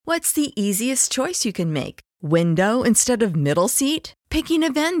What's the easiest choice you can make? Window instead of middle seat? Picking a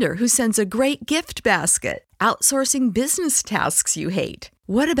vendor who sends a great gift basket? Outsourcing business tasks you hate?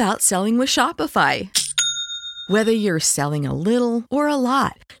 What about selling with Shopify? Whether you're selling a little or a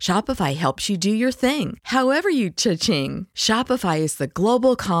lot, Shopify helps you do your thing, however you cha-ching. Shopify is the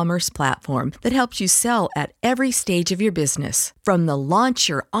global commerce platform that helps you sell at every stage of your business. From the launch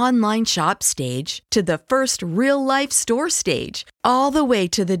your online shop stage to the first real-life store stage, all the way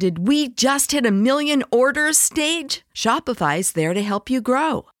to the did we just hit a million orders stage. Shopify's there to help you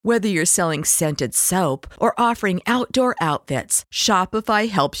grow. Whether you're selling scented soap or offering outdoor outfits, Shopify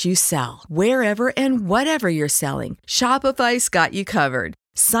helps you sell. Wherever and whatever you're selling, Shopify's got you covered.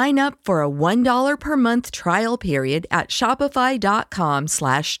 Sign up for a $1 per month trial period at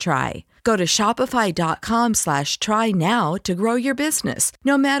shopify.com/try. Go to shopify.com/try now to grow your business,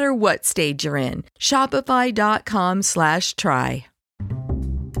 no matter what stage you're in. Shopify.com/try.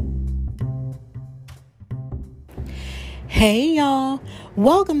 Hey y'all,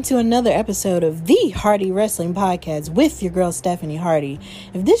 welcome to another episode of the Hardy Wrestling Podcast with your girl Stephanie Hardy.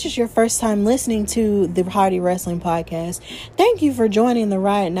 If this is your first time listening to the Hardy Wrestling Podcast, thank you for joining the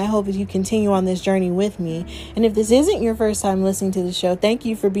ride, and I hope that you continue on this journey with me. And if this isn't your first time listening to the show, thank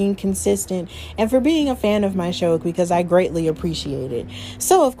you for being consistent and for being a fan of my show, because I greatly appreciate it.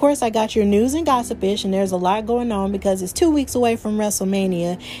 So of course I got your news and gossip-ish, and there's a lot going on because it's 2 weeks away from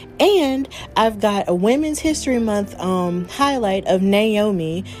WrestleMania, and I've got a Women's History Month highlight of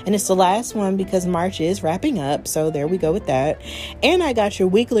Naomi, and it's the last one because March is wrapping up, so there we go with that. And I got your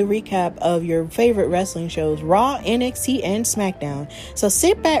weekly recap of your favorite wrestling shows, Raw, NXT, and SmackDown. So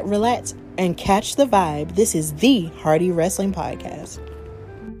sit back, relax, and catch the vibe. This is the Hardy Wrestling Podcast.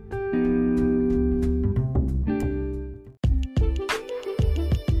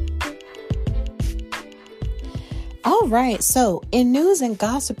 All right, so in news and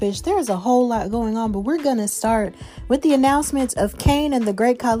gossipish, there's a whole lot going on, but we're going to start with the announcements of Kane and the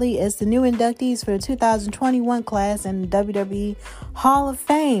Great Khali as the new inductees for the 2021 class in the WWE Hall of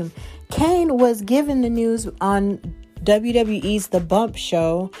Fame. Kane was given the news on WWE's The Bump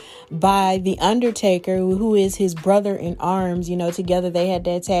Show by The Undertaker, who is his brother in arms. You know, together they had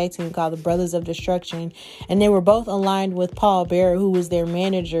that tag team called the Brothers of Destruction, and they were both aligned with Paul Bearer, who was their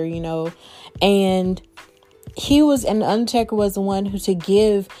manager, you know, and The Undertaker was the one who to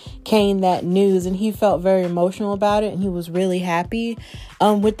give Kane that news, and he felt very emotional about it, and he was really happy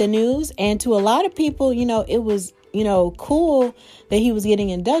with the news. And to a lot of people, you know, it was, you know, cool that he was getting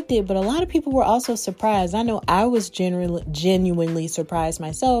inducted, but a lot of people were also surprised. I know I was genuinely surprised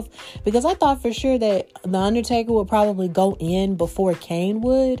myself, because I thought for sure that The Undertaker would probably go in before Kane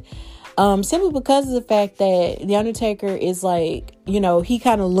would. Simply because of the fact that The Undertaker is like, you know, he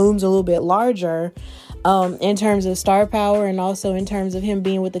kind of looms a little bit larger in terms of star power, and also in terms of him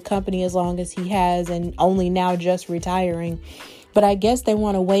being with the company as long as he has, and only now just retiring. But I guess they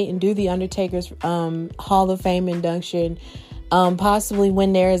want to wait and do the Undertaker's Hall of Fame induction possibly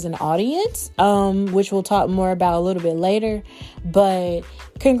when there is an audience, which we'll talk more about a little bit later. But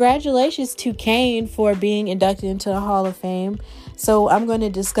congratulations to Kane for being inducted into the Hall of Fame. So I'm going to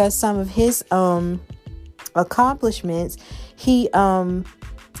discuss some of his accomplishments. He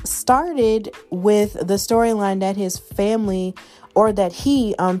started with the storyline that his family, or that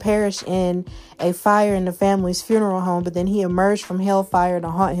he perished in a fire in the family's funeral home, but then he emerged from hellfire to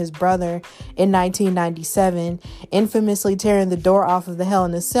haunt his brother in 1997, infamously tearing the door off of the Hell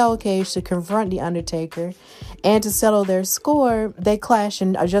in a Cell cage to confront The Undertaker. And to settle their score, they clashed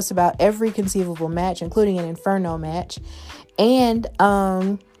in just about every conceivable match, including an Inferno match. And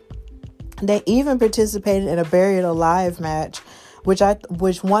they even participated in a Buried Alive match, which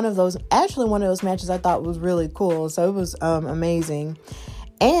one of those matches I thought was really cool. So it was amazing.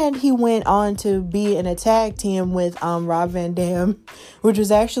 And he went on to be in a tag team with Rob Van Dam, which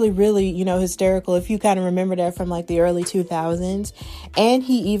was actually really, you know, hysterical if you kind of remember that from like the early 2000s. And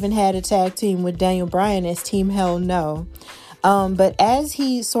he even had a tag team with Daniel Bryan as Team Hell No. But as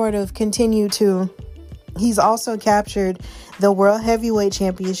he sort of continued to, he's also captured the World Heavyweight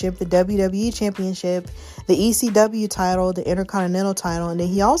Championship, the WWE Championship, the ECW title, the Intercontinental title, and then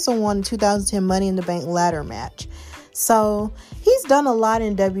he also won the 2010 Money in the Bank ladder match. So he's done a lot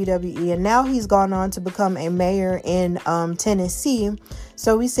in WWE, and now he's gone on to become a mayor in Tennessee.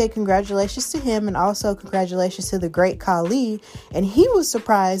 So we say congratulations to him, and also congratulations to the Great Khali. And he was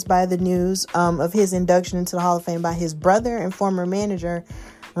surprised by the news of his induction into the Hall of Fame by his brother and former manager,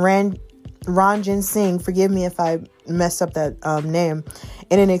 Ranjin Singh, forgive me if I messed up that name,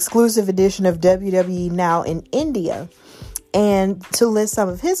 in an exclusive edition of WWE Now in India. And to list some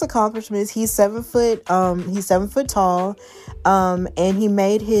of his accomplishments, he's 7 foot tall. And he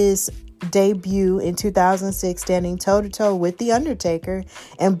made his debut in 2006 standing toe-to-toe with The Undertaker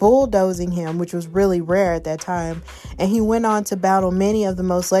and bulldozing him, which was really rare at that time. And he went on to battle many of the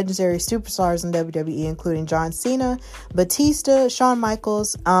most legendary superstars in WWE, including John Cena, Batista, Shawn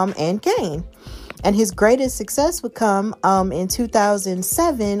Michaels, and Kane. And his greatest success would come in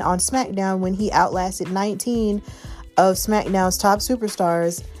 2007 on SmackDown, when he outlasted 19 of SmackDown's top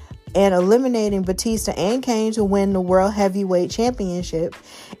superstars and eliminating Batista and Kane to win the World Heavyweight Championship.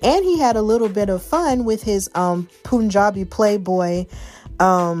 And he had a little bit of fun with his Punjabi playboy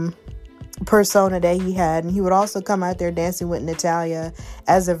persona that he had. And he would also come out there dancing with Natalya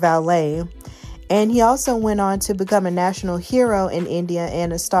as a valet. And he also went on to become a national hero in India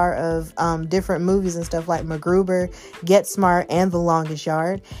and a star of different movies and stuff like MacGruber, Get Smart, and The Longest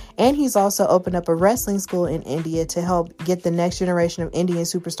Yard. And he's also opened up a wrestling school in India to help get the next generation of Indian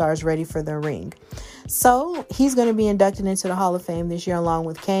superstars ready for the ring. So he's going to be inducted into the Hall of Fame this year, along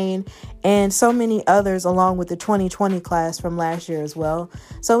with Kane and so many others, along with the 2020 class from last year as well.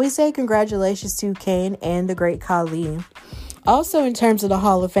 So we say congratulations to Kane and the great Khali. Also, in terms of the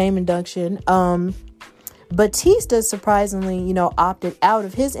Hall of Fame induction, Batista surprisingly, opted out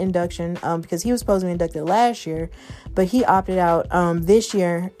of his induction because he was supposed to be inducted last year, but he opted out this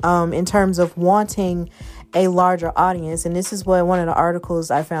year in terms of wanting a larger audience. And this is what one of the articles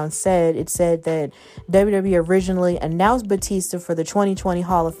I found said. It said that WWE originally announced Batista for the 2020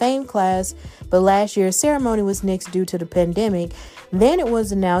 Hall of Fame class, but last year's ceremony was nixed due to the pandemic. Then it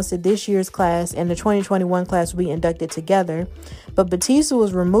was announced that this year's class and the 2021 class will be inducted together. But Batista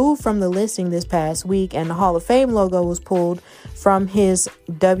was removed from the listing this past week, and the Hall of Fame logo was pulled from his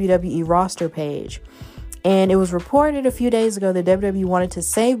WWE roster page. And it was reported a few days ago that WWE wanted to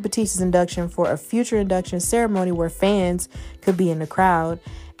save Batista's induction for a future induction ceremony where fans could be in the crowd.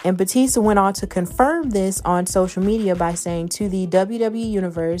 And Batista went on to confirm this on social media by saying, "To the WWE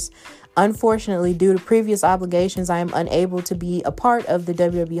Universe, unfortunately, due to previous obligations, I am unable to be a part of the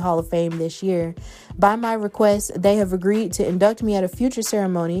WWE Hall of Fame this year. By my request, they have agreed to induct me at a future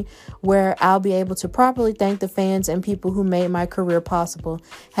ceremony where I'll be able to properly thank the fans and people who made my career possible.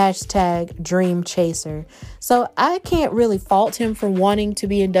 #DreamChaser. So I can't really fault him for wanting to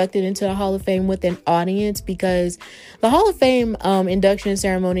be inducted into the Hall of Fame with an audience, because the Hall of Fame induction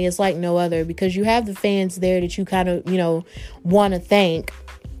ceremony is like no other, because you have the fans there that you kind of, want to thank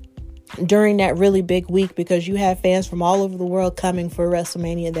during that really big week, because you have fans from all over the world coming for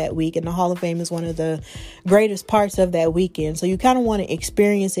WrestleMania that week, and the Hall of Fame is one of the greatest parts of that weekend. So you kind of want to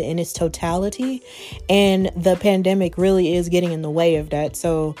experience it in its totality, and the pandemic really is getting in the way of that.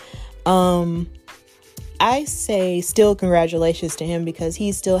 So I say still congratulations to him, because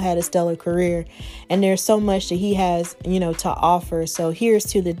he still had a stellar career and there's so much that he has, to offer. So here's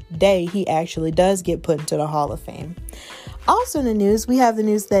to the day he actually does get put into the Hall of Fame. Also in the news, we have the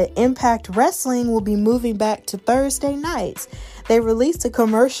news that Impact Wrestling will be moving back to Thursday nights. They released a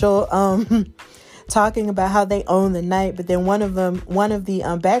commercial talking about how they own the night, but then one of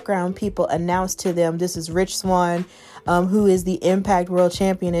the background people announced to them, this is Rich Swann, who is the Impact World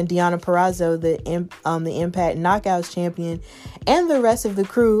Champion, and Deonna Purrazzo, the Impact Knockouts Champion, and the rest of the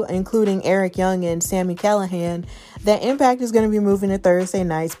crew, including Eric Young and Sami Callihan, that Impact is going to be moving to Thursday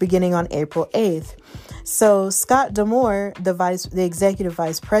nights beginning on April 8th. So Scott D'Amore, the executive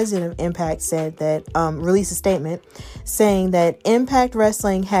vice president of Impact, said that released a statement saying that Impact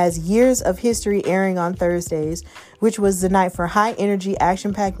Wrestling has years of history airing on Thursdays, which was the night for high energy,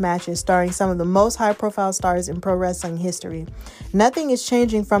 action-packed matches starring some of the most high-profile stars in pro wrestling history. Nothing is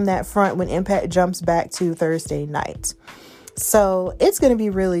changing from that front when Impact jumps back to Thursday nights. So it's going to be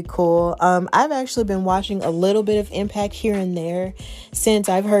really cool. I've actually been watching a little bit of Impact here and there, since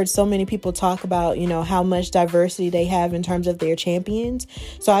I've heard so many people talk about, how much diversity they have in terms of their champions.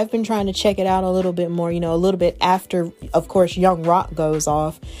 So I've been trying to check it out a little bit more, a little bit after, of course, Young Rock goes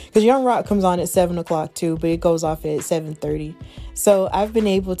off, because Young Rock comes on at 7:00 too, but it goes off at 7:30. So I've been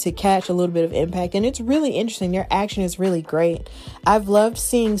able to catch a little bit of Impact, and it's really interesting. Their action is really great. I've loved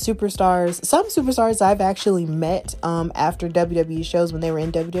seeing some superstars I've actually met after WWE shows when they were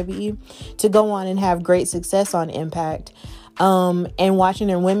in WWE, to go on and have great success on Impact, and watching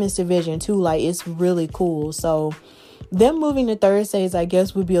their women's division too. Like, it's really cool. So them moving to Thursdays, I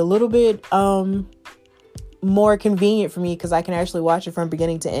guess, would be a little bit more convenient for me because I can actually watch it from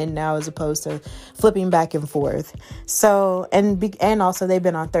beginning to end now as opposed to flipping back and forth. So, and also they've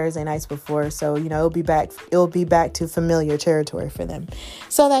been on Thursday nights before, so it'll be back to familiar territory for them.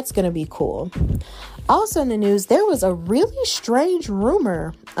 So that's going to be cool. Also in the news, there was a really strange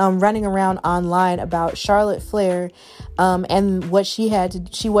rumor running around online about Charlotte Flair and what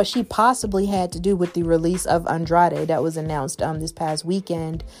she possibly had to do with the release of Andrade that was announced this past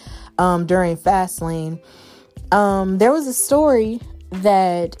weekend during Fastlane. There was a story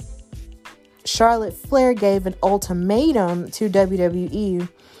that Charlotte Flair gave an ultimatum to WWE,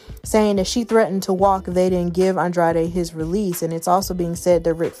 saying that she threatened to walk if they didn't give Andrade his release. And it's also being said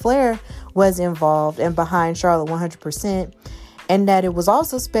that Ric Flair was involved and behind Charlotte 100%. And that it was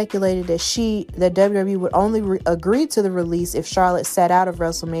also speculated that WWE would only agree to the release if Charlotte sat out of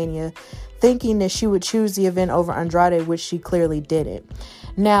WrestleMania, thinking that she would choose the event over Andrade, which she clearly didn't.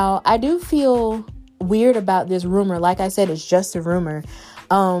 Now, I do feel weird about this rumor. Like I said, it's just a rumor.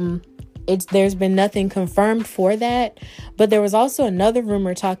 There's been nothing confirmed for that, but there was also another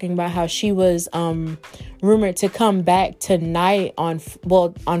rumor talking about how she was rumored to come back tonight on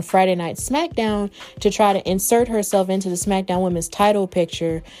Friday Night SmackDown to try to insert herself into the SmackDown Women's title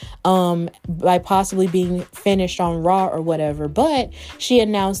picture by possibly being finished on Raw or whatever. But she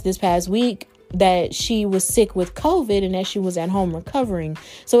announced this past week that she was sick with COVID and that she was at home recovering.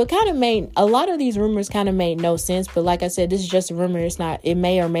 So a lot of these rumors kind of made no sense. But like I said, this is just a rumor. It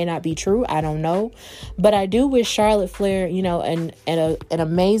may or may not be true. I don't know. But I do wish Charlotte Flair, an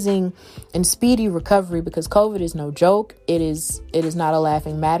amazing and speedy recovery, because COVID is no joke. It is not a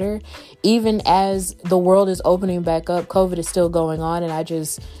laughing matter. Even as the world is opening back up, COVID is still going on. And I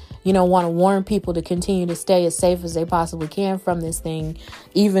just want to warn people to continue to stay as safe as they possibly can from this thing.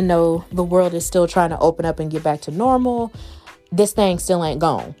 Even though the world is still trying to open up and get back to normal, this thing still ain't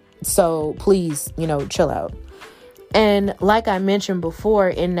gone. So please, chill out. And like I mentioned before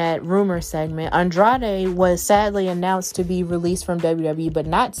in that rumor segment, Andrade was sadly announced to be released from WWE, but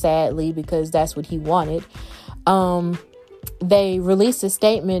not sadly, because that's what he wanted. They released a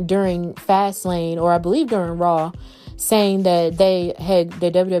statement during Fastlane, or I believe during Raw, saying that the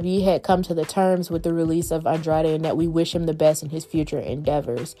WWE had come to the terms with the release of Andrade and that we wish him the best in his future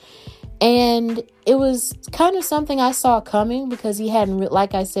endeavors. And it was kind of something I saw coming, because he hadn't,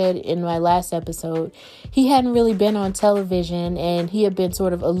 like I said in my last episode, he hadn't really been on television, and he had been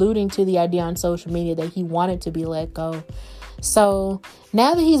sort of alluding to the idea on social media that he wanted to be let go. So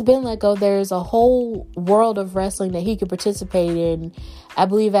now that he's been let go, there's a whole world of wrestling that he could participate in, I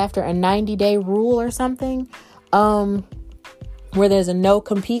believe after a 90-day rule or something. Where there's a no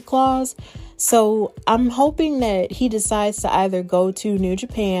compete clause. So I'm hoping that he decides to either go to New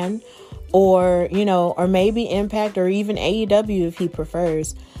Japan or maybe Impact or even AEW if he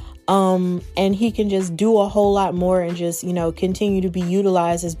prefers. And he can just do a whole lot more and just, continue to be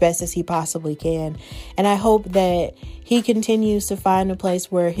utilized as best as he possibly can. And I hope that he continues to find a place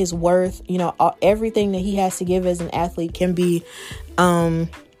where his worth, everything that he has to give as an athlete can be,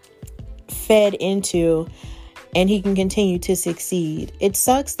 fed into, and he can continue to succeed. It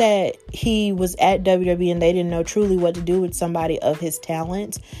sucks that he was at WWE and they didn't know truly what to do with somebody of his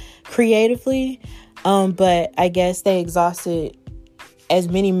talent creatively. But I guess they exhausted as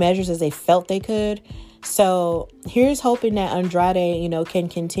many measures as they felt they could. So here's hoping that Andrade, can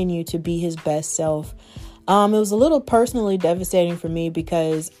continue to be his best self. It was a little personally devastating for me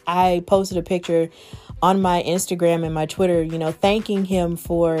because I posted a picture on my Instagram and my Twitter, thanking him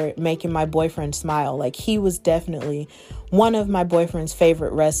for making my boyfriend smile. Like, he was definitely one of my boyfriend's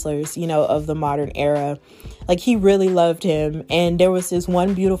favorite wrestlers, of the modern era. Like, he really loved him. And there was this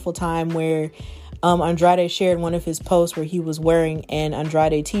one beautiful time where Andrade shared one of his posts where he was wearing an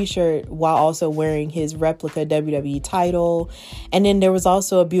Andrade t-shirt while also wearing his replica WWE title. And then there was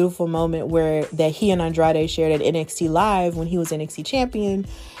also a beautiful moment that he and Andrade shared at NXT Live when he was NXT champion.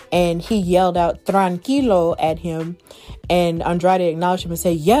 And he yelled out "tranquilo" at him, and Andrade acknowledged him and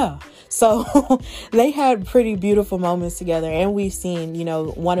said, "Yeah." So they had pretty beautiful moments together. And we've seen,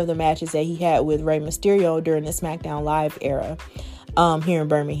 one of the matches that he had with Rey Mysterio during the SmackDown Live era here in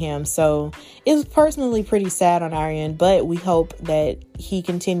Birmingham. So it was personally pretty sad on our end, but we hope that he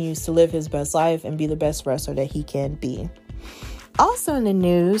continues to live his best life and be the best wrestler that he can be. Also in the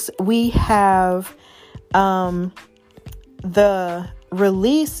news, we have the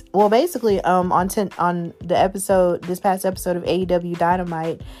release, basically on the episode, this past episode of AEW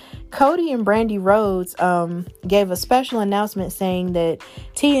Dynamite, Cody and Brandy Rhodes gave a special announcement saying that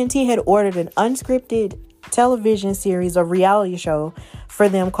TNT had ordered an unscripted television series or reality show for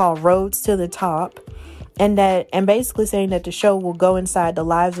them called Roads to the Top, and basically saying that the show will go inside the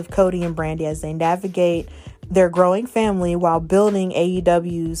lives of Cody and Brandy as they navigate their growing family while building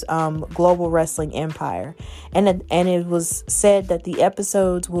AEW's global wrestling empire. And it was said that the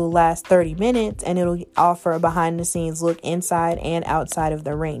episodes will last 30 minutes and it'll offer a behind the scenes look inside and outside of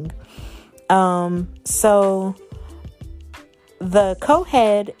the ring. So the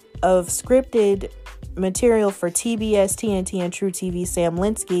co-head of scripted material for TBS, TNT, and True TV, Sam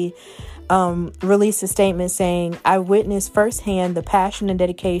Linsky, released a statement saying, "I witnessed firsthand the passion and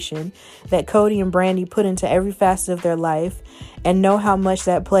dedication that Cody and Brandi put into every facet of their life and know how much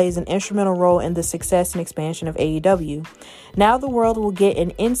that plays an instrumental role in the success and expansion of AEW. Now the world will get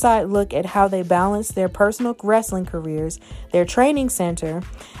an inside look at how they balance their personal wrestling careers, their training center,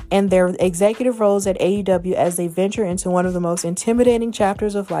 and their executive roles at AEW as they venture into one of the most intimidating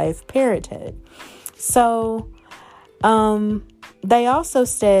chapters of life, parenthood." So, they also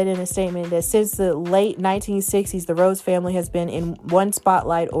said in a statement that since the late 1960s, the Rhodes family has been in one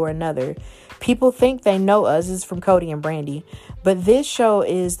spotlight or another. People think they know us. This is from Cody and Brandi. But this show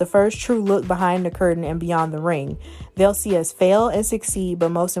is the first true look behind the curtain and beyond the ring. They'll see us fail and succeed, but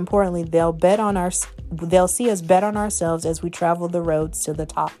most importantly, they'll see us bet on ourselves as we travel the roads to the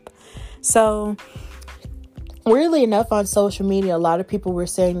top. So, weirdly enough, on social media, a lot of people were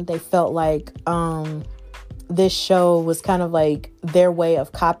saying that they felt like this show was kind of like their way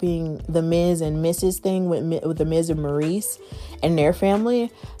of copying the Miz and Mrs. thing with the Miz and Maurice and their family.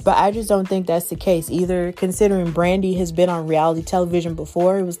 But I just don't think that's the case either, considering Brandi has been on reality television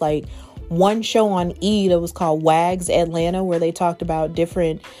before. It was like one show on E that was called Wags Atlanta, where they talked about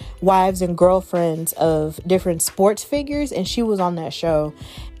different wives and girlfriends of different sports figures, and she was on that show.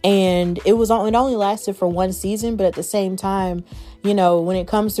 And it only lasted for one season, but at the same time, you know, when it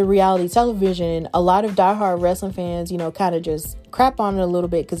comes to reality television, a lot of diehard wrestling fans, you know, kind of just crap on it a little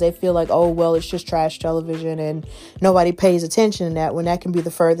bit because they feel like, oh, well, it's just trash television and nobody pays attention to that, when that can be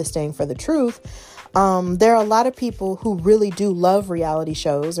the furthest thing for the truth. There are a lot of people who really do love reality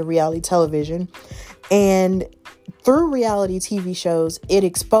shows or reality television. And through reality TV shows, it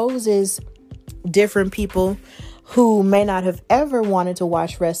exposes different people who may not have ever wanted to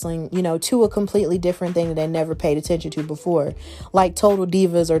watch wrestling, you know, to a completely different thing that they never paid attention to before, like Total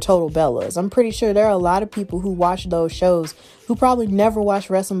Divas or Total Bellas. I'm pretty sure there are a lot of people who watch those shows who probably never watched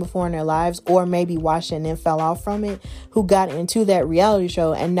wrestling before in their lives, or maybe watched it and then fell off from it, who got into that reality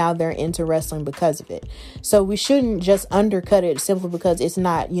show and now they're into wrestling because of it. So we shouldn't just undercut it simply because it's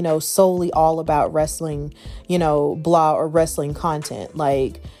not, you know, solely all about wrestling, you know, blah, or wrestling content.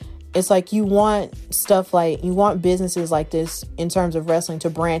 Like, it's like you want businesses like this in terms of wrestling to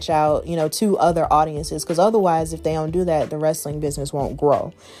branch out, you know, to other audiences, because otherwise, if they don't do that, the wrestling business won't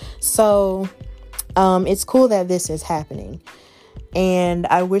grow. So it's cool that this is happening, and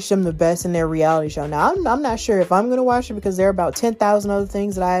I wish them the best in their reality show. Now, I'm not sure if I'm going to watch it because there are about 10,000 other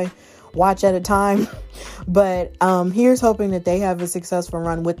things that I watch at a time, but here's hoping that they have a successful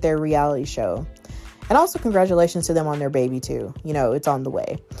run with their reality show. And also congratulations to them on their baby too. You know, it's on the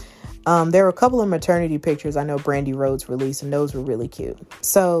way. There were a couple of maternity pictures I know Brandi Rhodes released, and those were really cute.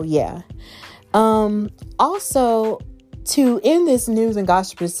 So, yeah. Also, to end this news and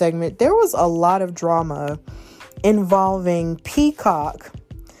gossip segment, there was a lot of drama involving Peacock,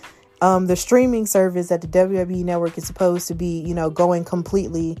 the streaming service that the WWE Network is supposed to be, you know, going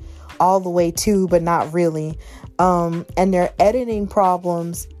completely all the way to, but not really. And their editing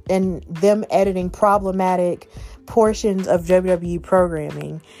problems and them editing problematic portions of WWE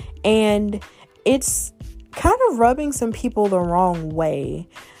programming. And it's kind of rubbing some people the wrong way.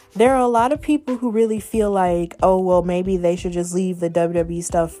 There are a lot of people who really feel like, oh, well, maybe they should just leave the WWE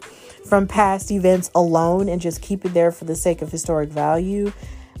stuff from past events alone and just keep it there for the sake of historic value.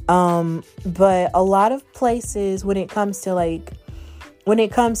 But a lot of places, when it comes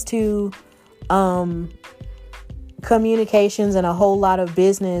to communications and a whole lot of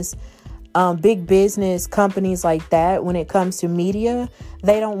business, big business companies like that, when it comes to media,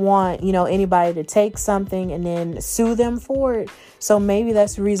 they don't want, you know, anybody to take something and then sue them for it. So maybe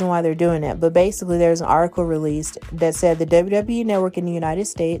that's the reason why they're doing that. But basically, there's an article released that said the WWE Network in the United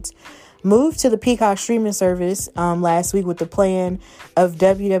States moved to the Peacock streaming service last week with the plan of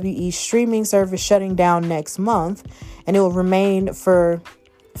WWE's streaming service shutting down next month, and it will remain for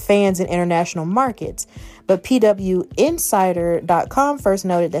fans in international markets. But PWInsider.com first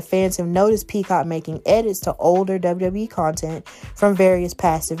noted that fans have noticed Peacock making edits to older WWE content from various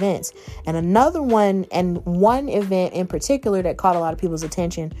past events. And one event in particular that caught a lot of people's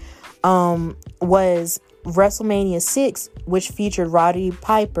attention was WrestleMania 6, which featured Roddy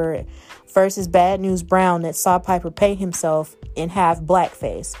Piper versus Bad News Brown that saw Piper paint himself in half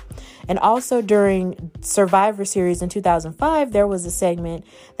blackface. And also during Survivor Series in 2005, there was a segment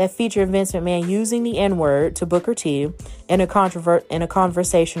that featured Vince McMahon using the N-word to Booker T in a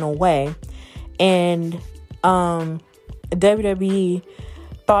conversational way. And WWE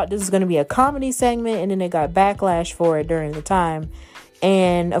thought this was going to be a comedy segment, and then they got backlash for it during the time.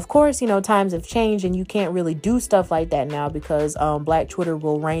 And of course, times have changed and you can't really do stuff like that now because Black Twitter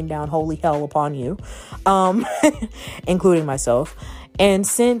will rain down holy hell upon you, including myself. And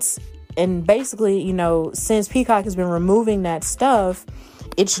basically, since Peacock has been removing that stuff,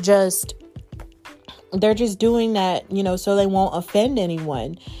 it's just, they're just doing that, so they won't offend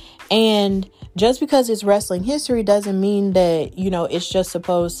anyone. And just because it's wrestling history doesn't mean that, it's just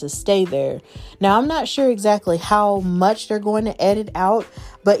supposed to stay there. Now, I'm not sure exactly how much they're going to edit out,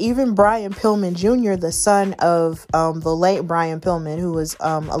 but even Brian Pillman Jr., the son of the late Brian Pillman, who was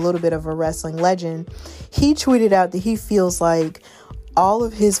a little bit of a wrestling legend, he tweeted out that he feels like all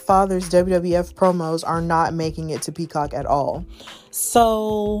of his father's WWF promos are not making it to Peacock at all.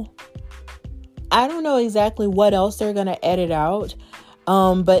 So I don't know exactly what else they're going to edit out.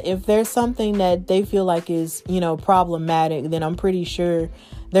 But if there's something that they feel like is, problematic, then I'm pretty sure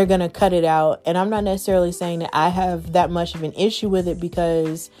they're going to cut it out. And I'm not necessarily saying that I have that much of an issue with it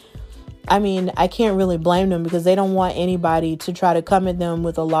because, I can't really blame them because they don't want anybody to try to come at them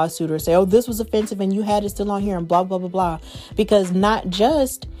with a lawsuit or say, oh, this was offensive and you had it still on here and blah, blah, blah, blah. Because not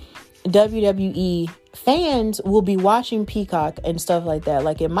just WWE fans will be watching Peacock and stuff like that.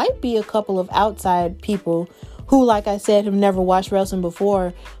 Like, it might be a couple of outside people who, like I said, have never watched wrestling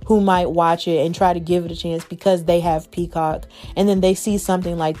before, who might watch it and try to give it a chance because they have Peacock. And then they see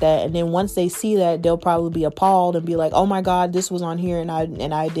something like that. And then once they see that, they'll probably be appalled and be like, oh my God, this was on here and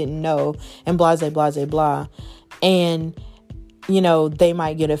I didn't know, and blah, blah, blah, blah. And, they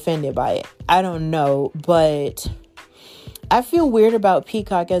might get offended by it. I don't know, but I feel weird about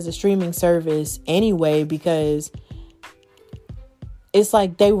Peacock as a streaming service anyway, because it's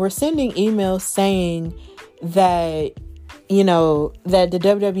like they were sending emails saying that, that the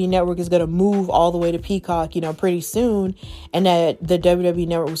WWE Network is going to move all the way to Peacock, pretty soon, and that the WWE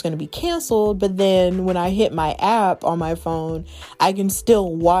Network was going to be canceled. But then when I hit my app on my phone, I can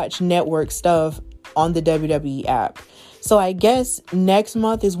still watch network stuff on the WWE app. So I guess next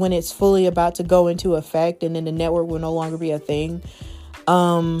month is when it's fully about to go into effect, and then the network will no longer be a thing.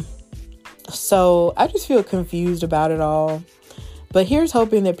 So I just feel confused about it all. But here's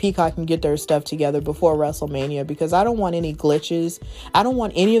hoping that Peacock can get their stuff together before WrestleMania, because I don't want any glitches. I don't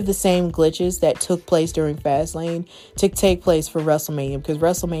want any of the same glitches that took place during Fastlane to take place for WrestleMania, because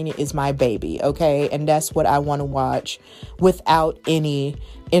WrestleMania is my baby, okay? And that's what I want to watch without any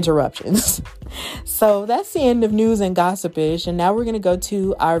interruptions. So that's the end of news and gossip-ish. And now we're going to go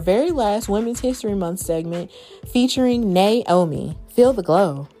to our very last Women's History Month segment featuring Naomi. Feel the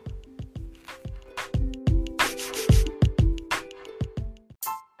glow.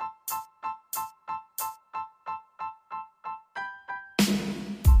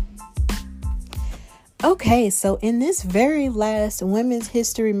 Okay, so in this very last Women's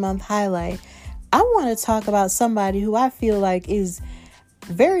History Month highlight, I want to talk about somebody who I feel like is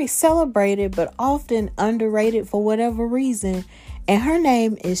very celebrated but often underrated for whatever reason. And her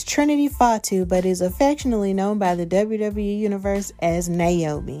name is Trinity Fatu, but is affectionately known by the WWE Universe as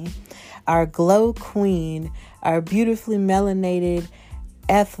Naomi, our glow queen, our beautifully melanated,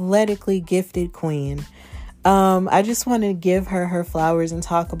 athletically gifted queen. I just want to give her flowers and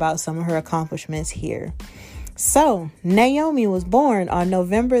talk about some of her accomplishments here. So, Naomi was born on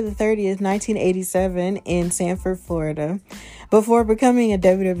November the 30th, 1987 in Sanford, Florida. Before becoming a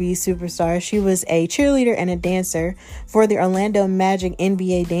WWE superstar, she was a cheerleader and a dancer for the Orlando Magic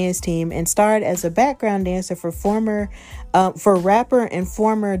NBA dance team and starred as a background dancer for rapper and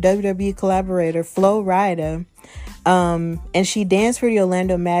former WWE collaborator Flo Rida. And she danced for the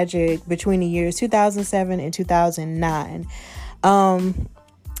Orlando Magic between the years 2007 and 2009.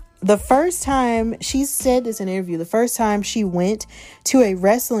 The first time, she said this in an interview, the first time she went to a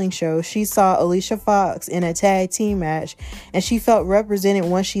wrestling show, she saw Alicia Fox in a tag team match, and she felt represented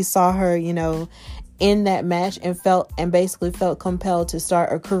once she saw her, in that match, and basically felt compelled to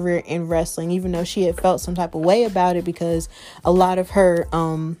start a career in wrestling, even though she had felt some type of way about it because a lot of her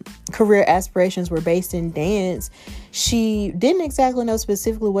career aspirations were based in dance. She didn't exactly know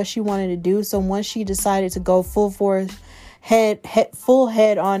specifically what she wanted to do, so once she decided to go full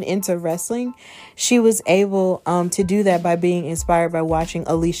head on into wrestling, she was able to do that by being inspired by watching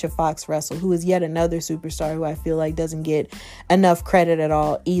Alicia Fox wrestle, who is yet another superstar who I feel like doesn't get enough credit at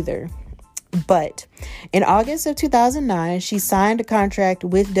all either. But in August of 2009, she signed a contract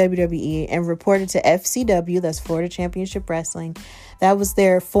with WWE and reported to FCW, that's Florida Championship Wrestling. That was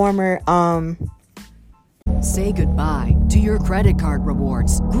their former Say goodbye to your credit card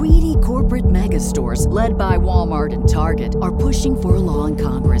rewards. Greedy corporate mega stores, led by Walmart and Target, are pushing for a law in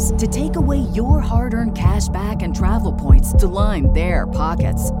Congress to take away your hard-earned cash back and travel points to line their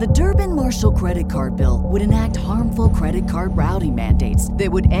pockets. The Durbin-Marshall credit card bill would enact harmful credit card routing mandates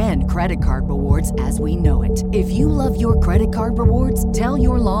that would end credit card rewards as we know it. If you love your credit card rewards, tell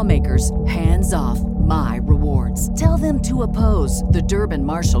your lawmakers, hands off my rewards. Tell them to oppose the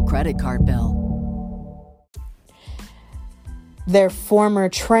Durbin-Marshall credit card bill. Their former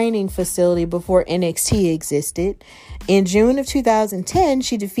training facility before NXT existed. In June of 2010,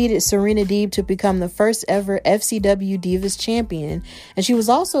 she defeated Serena Deeb to become the first ever FCW Divas champion, and she was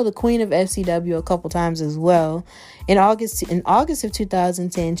also the queen of FCW a couple times as well. In August of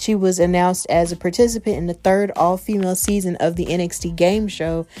 2010, she was announced as a participant in the third all-female season of the NXT game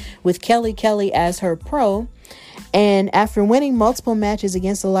show with Kelly Kelly as her pro. And after winning multiple matches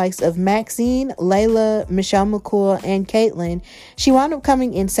against the likes of Maxine, Layla, Michelle McCool, and Caitlyn, she wound up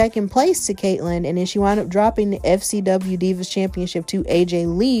coming in second place to Caitlyn, and then she wound up dropping the FCW Divas Championship to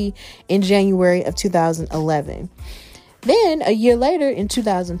AJ Lee in January of 2011. Then, a year later, in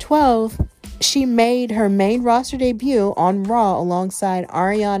 2012, she made her main roster debut on Raw alongside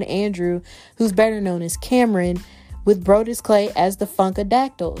Ariana Andrew, who's better known as Cameron, with Brodus Clay as the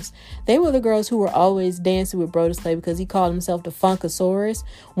Funkadactyls. They were the girls who were always dancing with Brodus Clay because he called himself the Funkasaurus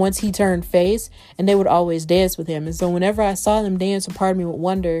once he turned face, and they would always dance with him. And so whenever I saw them dance, a part of me would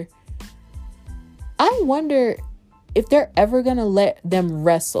wonder, if they're ever gonna let them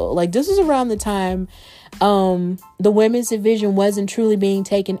wrestle. Like, this was around the time the women's division wasn't truly being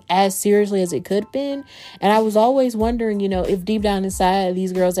taken as seriously as it could have been, and I was always wondering, if deep down inside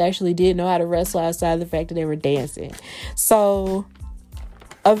these girls actually did know how to wrestle outside of the fact that they were dancing. So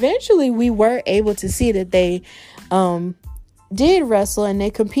eventually we were able to see that they did wrestle, and they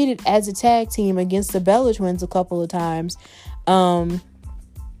competed as a tag team against the Bella Twins a couple of times.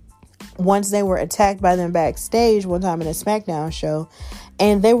 Once they were attacked by them backstage one time in a SmackDown show,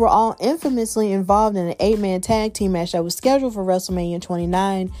 and they were all infamously involved in an 8-man tag team match that was scheduled for WrestleMania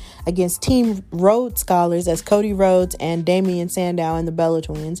 29 against Team Rhodes Scholars as Cody Rhodes and Damian Sandow and the Bella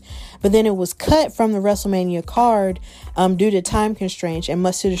Twins. But then it was cut from the WrestleMania card due to time constraints, and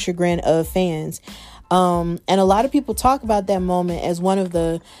much to the chagrin of fans. And a lot of people talk about that moment as one of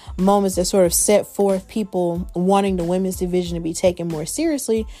the moments that sort of set forth people wanting the women's division to be taken more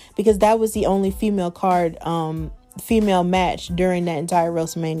seriously, because that was the only female match during that entire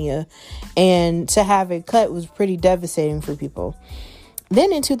WrestleMania. And to have it cut was pretty devastating for people.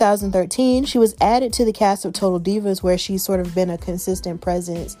 Then in 2013, she was added to the cast of Total Divas, where she's sort of been a consistent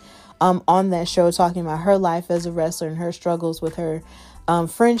presence on that show, talking about her life as a wrestler and her struggles with her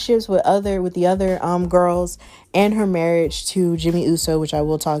friendships with the other girls, and her marriage to Jimmy Uso, which I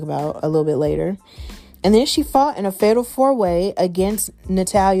will talk about a little bit later. And then she fought in a fatal 4-way against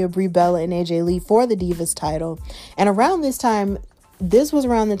Natalya, Brie Bella, and AJ Lee for the Divas title. And around this time, this was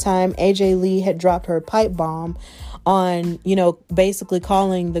around the time AJ Lee had dropped her pipe bomb on, basically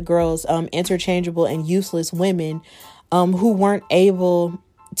calling the girls interchangeable and useless women who weren't able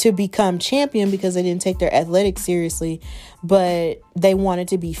to become champion because they didn't take their athletics seriously, but they wanted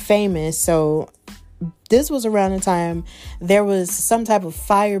to be famous. So this was around the time there was some type of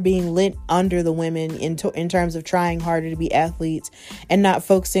fire being lit under the women in terms of trying harder to be athletes and not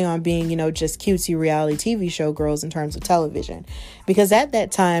focusing on being, just cutesy reality TV show girls in terms of television. Because at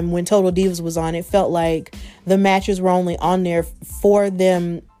that time, when Total Divas was on, it felt like the matches were only on there for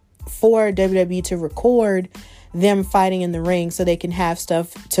WWE to record them fighting in the ring so they can have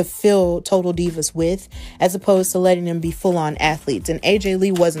stuff to fill Total Divas with, as opposed to letting them be full-on athletes. And AJ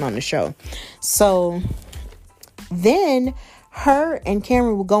Lee wasn't on the show. So then her and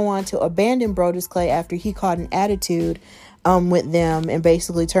Cameron would go on to abandon Brodus Clay after he caught an attitude with them and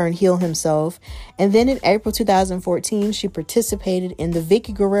basically turned heel himself. And then in April 2014, she participated in the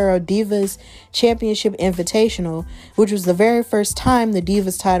Vicky Guerrero Divas Championship Invitational, which was the very first time the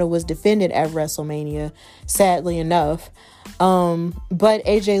Divas title was defended at WrestleMania, sadly enough. But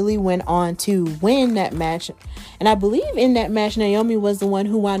AJ Lee went on to win that match. And I believe in that match, Naomi was the one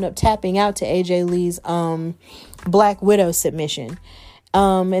who wound up tapping out to AJ Lee's Black Widow submission.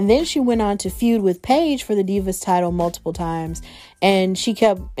 And then she went on to feud with Paige for the Divas title multiple times, and she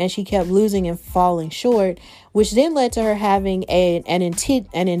kept losing and falling short, which then led to her having a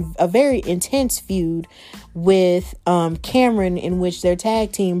very intense feud with Cameron, in which their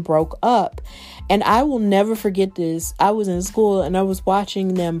tag team broke up. And I will never forget this. I was in school and I was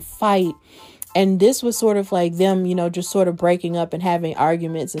watching them fight And this was sort of like them, just sort of breaking up and having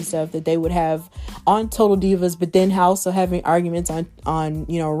arguments and stuff that they would have on Total Divas, but then also having arguments on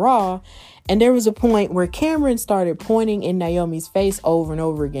Raw. And there was a point where Cameron started pointing in Naomi's face over and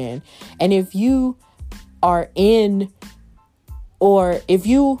over again. And if you are in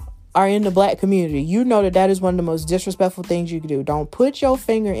the Black community, you know that is one of the most disrespectful things you can do. Don't put your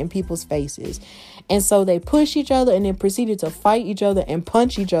finger in people's faces. And so they pushed each other and then proceeded to fight each other and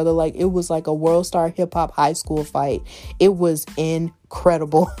punch each other like it was like a World Star Hip Hop high school fight. It was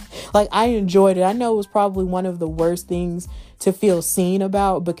incredible. Like, I enjoyed it. I know it was probably one of the worst things to feel seen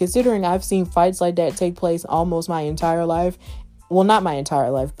about, but considering I've seen fights like that take place almost my entire life, well, not my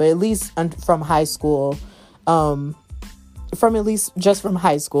entire life, but at least from high school, from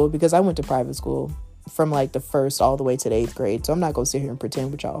high school, because I went to private school from like the 1st all the way to the 8th grade. So I'm not going to sit here and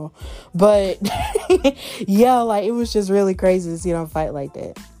pretend with y'all. But yeah, like, it was just really crazy to see them fight like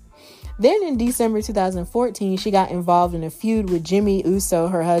that. Then in December 2014, she got involved in a feud with Jimmy Uso,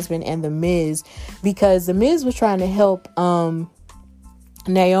 her husband, and The Miz, because The Miz was trying to help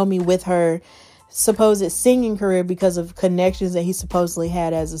Naomi with her supposed singing career because of connections that he supposedly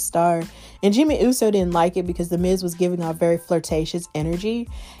had as a star. And Jimmy Uso didn't like it because The Miz was giving off very flirtatious energy.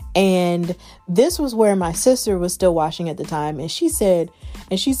 And this was where my sister was still watching at the time. And she said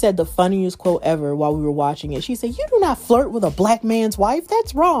the funniest quote ever while we were watching it. She said, "You do not flirt with a black man's wife.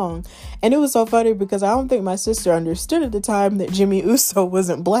 That's wrong." And it was so funny because I don't think my sister understood at the time that Jimmy Uso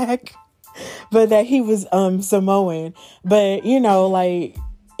wasn't black, but that he was Samoan. But, like,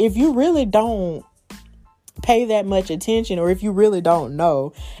 if you really don't pay that much attention, or if you really don't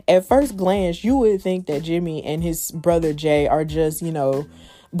know, at first glance, you would think that Jimmy and his brother Jay are just,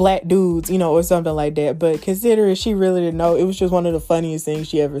 black dudes, or something like that. But considering she really didn't know, it was just one of the funniest things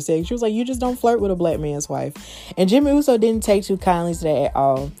she ever said. She was like, "You just don't flirt with a black man's wife." And Jimmy Uso didn't take too kindly to that at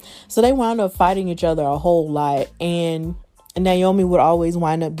all. So they wound up fighting each other a whole lot. And Naomi would always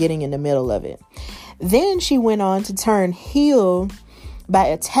wind up getting in the middle of it. Then she went on to turn heel by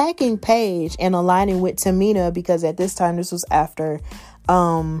attacking Paige and aligning with Tamina, because at this time, this was after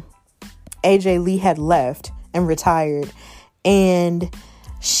AJ Lee had left and retired. And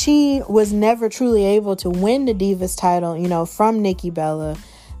she was never truly able to win the Divas title, from Nikki Bella,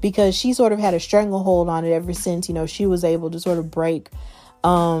 because she sort of had a stranglehold on it ever since, she was able to sort of break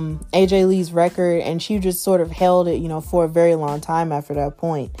AJ Lee's record, and she just sort of held it, for a very long time after that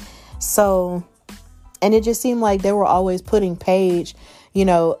point. So, and it just seemed like they were always putting Paige,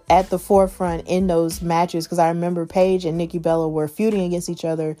 at the forefront in those matches, because I remember Paige and Nikki Bella were feuding against each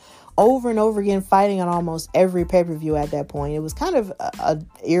other over and over again, fighting on almost every pay-per-view at that point. It was kind of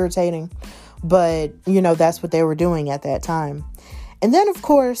irritating, but that's what they were doing at that time. And then, of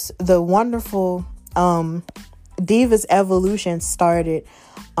course, the wonderful Divas Evolution started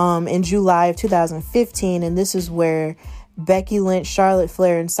in July of 2015, and this is where Becky Lynch, Charlotte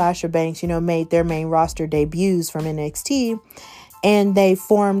Flair, and Sasha Banks, made their main roster debuts from NXT. And they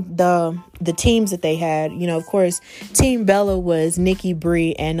formed the teams that they had. Of course, Team Bella was Nikki,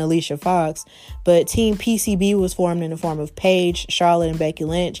 Brie, and Alicia Fox. But Team PCB was formed in the form of Paige, Charlotte, and Becky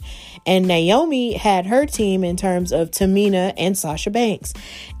Lynch. And Naomi had her team in terms of Tamina and Sasha Banks.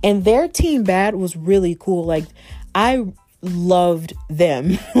 And their team bat was really cool. Like, I loved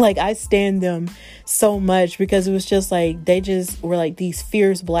them. Like, I stand them so much, because it was just like they just were like these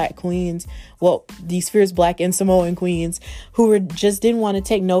fierce black queens, these fierce black and Samoan queens who were just didn't want to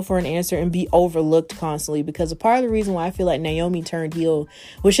take no for an answer and be overlooked constantly. Because a part of the reason why I feel like Naomi turned heel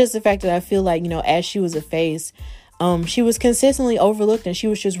was just the fact that I feel like, as she was a face, she was consistently overlooked, and she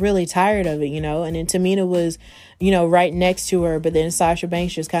was just really tired of it, and then Tamina was, right next to her, but then Sasha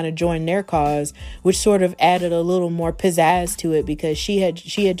Banks just kind of joined their cause, which sort of added a little more pizzazz to it, because she had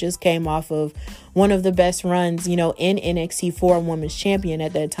just came off of one of the best runs, in NXT for a women's champion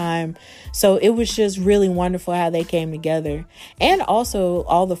at that time. So it was just really wonderful how they came together. And also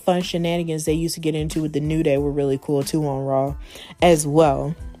all the fun shenanigans they used to get into with the New Day were really cool too on Raw as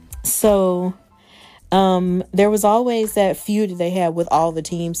well. So there was always that feud they had with all the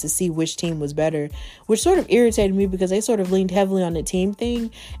teams to see which team was better, which sort of irritated me, because they sort of leaned heavily on the team thing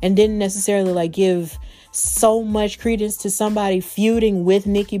and didn't necessarily give so much credence to somebody feuding with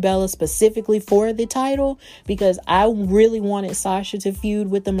Nikki Bella specifically for the title, because I really wanted Sasha to feud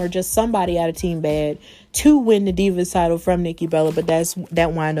with them, or just somebody out of Team Bad to win the Divas title from Nikki Bella, but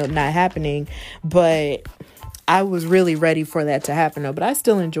that wound up not happening. But I was really ready for that to happen, though, but I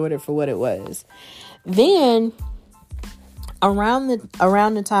still enjoyed it for what it was. Then around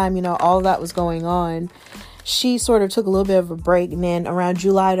the time, all that was going on, she sort of took a little bit of a break. And then around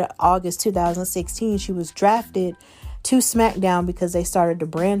July to August 2016, she was drafted to SmackDown because they started the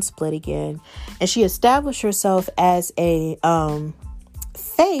brand split again. And she established herself as a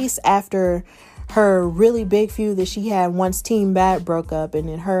face after her really big feud that she had once Team Bad broke up, and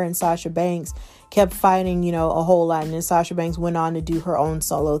then her and Sasha Banks kept fighting, a whole lot. And then Sasha Banks went on to do her own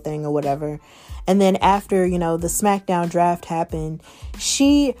solo thing or whatever. And then after, the SmackDown draft happened,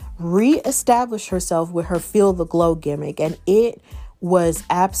 she reestablished herself with her Feel the Glow gimmick. And it was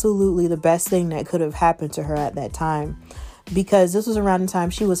absolutely the best thing that could have happened to her at that time. Because this was around the time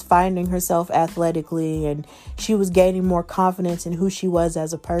she was finding herself athletically and she was gaining more confidence in who she was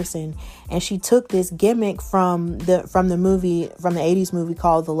as a person. And she took this gimmick from the 80s movie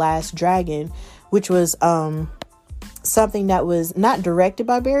called The Last Dragon, which was something that was not directed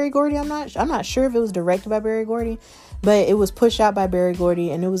by Berry Gordy. I'm not sure if it was directed by Berry Gordy, but it was pushed out by Berry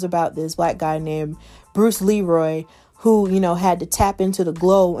Gordy, and it was about this black guy named Bruce Leroy who, had to tap into the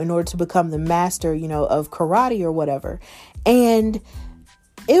glow in order to become the master, of karate or whatever. And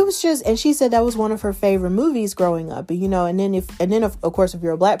it was just, and she said that was one of her favorite movies growing up, and then of course, if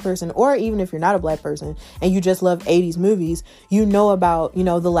you're a black person, or even if you're not a black person and you just love 80s movies, about,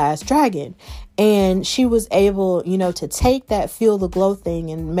 The Last Dragon. And she was able, to take that Feel the Glow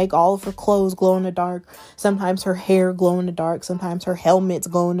thing and make all of her clothes glow in the dark. Sometimes her hair glow in the dark. Sometimes her helmets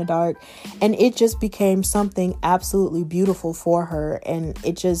glow in the dark. And it just became something absolutely beautiful for her. And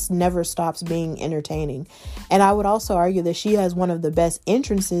it just never stops being entertaining. And I would also argue that she has one of the best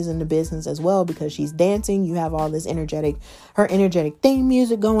entrances in the business as well, because she's dancing. You have all this energetic theme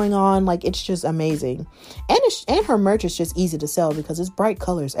music going on. Like, it's just amazing. And her merch is just easy to sell because it's bright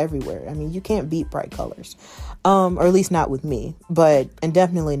colors everywhere. I mean, you can't beat bright colors, or at least not with me, and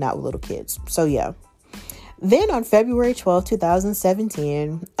definitely not with little kids. So yeah. Then on February 12th,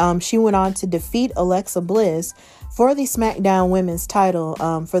 2017, she went on to defeat Alexa Bliss for the SmackDown Women's title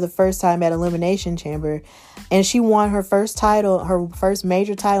for the first time at Elimination Chamber. And she won her first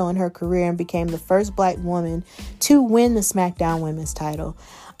major title in her career, and became the first black woman to win the SmackDown Women's title.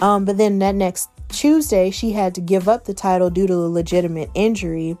 But then that next Tuesday, she had to give up the title due to a legitimate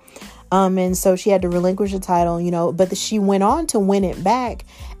injury. And so she had to relinquish the title, but she went on to win it back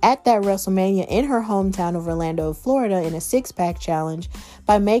at that WrestleMania in her hometown of Orlando, Florida, in a 6-pack challenge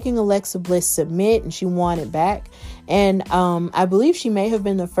by making Alexa Bliss submit, and she won it back. And I believe she may have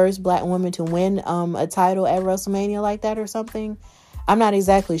been the first black woman to win a title at WrestleMania like that or something. I'm not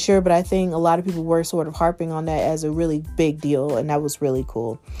exactly sure, but I think a lot of people were sort of harping on that as a really big deal, and that was really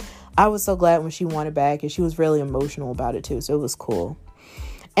cool. I was so glad when she won it back, and she was really emotional about it too, so it was cool.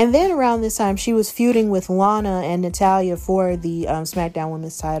 And then around this time, she was feuding with Lana and Natalya for the SmackDown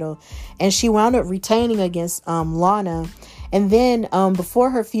Women's title. And she wound up retaining against Lana. And then before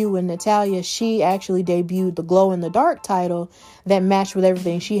her feud with Natalya, she actually debuted the Glow in the Dark title that matched with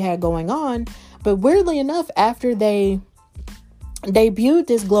everything she had going on. But weirdly enough, after they debuted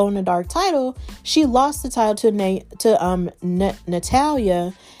this Glow in the Dark title, she lost the title to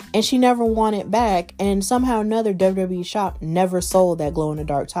Natalya. And she never won it back. And somehow or another, WWE shop never sold that Glow in the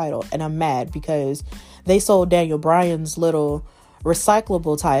Dark title. And I'm mad because they sold Daniel Bryan's little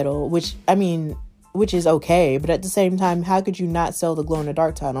recyclable title, which is okay. But at the same time, how could you not sell the Glow in the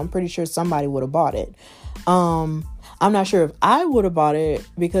Dark title? I'm pretty sure somebody would have bought it. I'm not sure if I would have bought it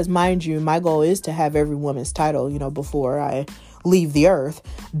because, mind you, my goal is to have every woman's title, before I leave the earth.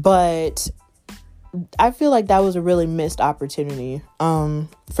 But I feel like that was a really missed opportunity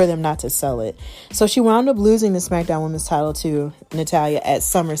for them not to sell it. So she wound up losing the SmackDown Women's title to Natalya at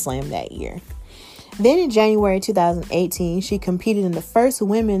SummerSlam that year. Then in January 2018, she competed in the first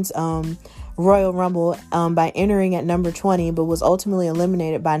women's Royal Rumble by entering at number 20, but was ultimately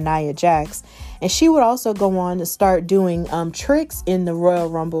eliminated by Nia Jax. And she would also go on to start doing tricks in the Royal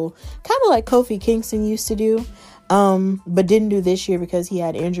Rumble, kind of like Kofi Kingston used to do. But didn't do this year because he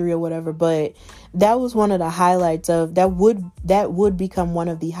had injury or whatever. But that was one of the highlights of that would become one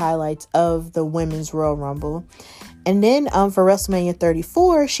of the highlights of the Women's Royal Rumble. And then for WrestleMania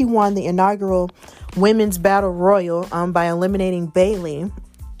 34, she won the inaugural Women's Battle Royal by eliminating Bayley.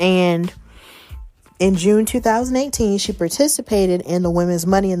 And in June 2018, she participated in the Women's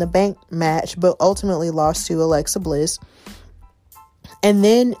Money in the Bank match, but ultimately lost to Alexa Bliss. And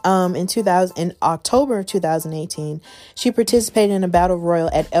then in October of 2018, she participated in a battle royal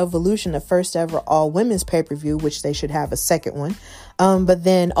at Evolution, the first ever all women's pay-per-view, which they should have a second one. But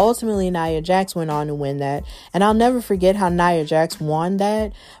then ultimately Nia Jax went on to win that. And I'll never forget how Nia Jax won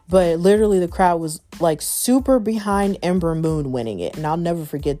that. But literally the crowd was like super behind Ember Moon winning it. And I'll never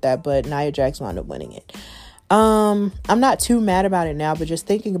forget that. But Nia Jax wound up winning it. I'm not too mad about it now, but just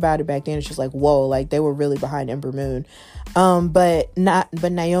thinking about it back then, it's just like, whoa, like they were really behind Ember Moon. But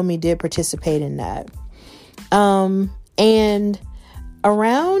Naomi did participate in that. And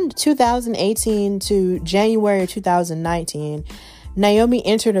around 2018 to January 2019, Naomi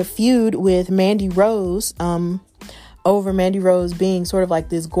entered a feud with Mandy Rose, over Mandy Rose being sort of like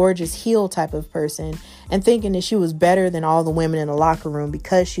this gorgeous heel type of person and thinking that she was better than all the women in the locker room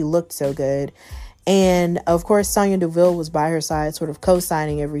because she looked so good. And of course, Sonya Deville was by her side, sort of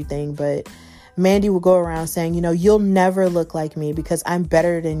co-signing everything. But Mandy would go around saying, you know, you'll never look like me because I'm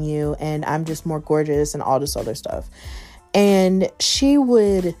better than you and I'm just more gorgeous and all this other stuff. And she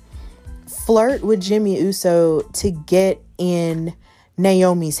would flirt with Jimmy Uso to get in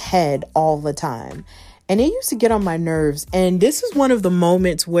Naomi's head all the time. And it used to get on my nerves. And this is one of the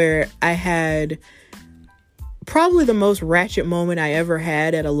moments where I had probably the most ratchet moment I ever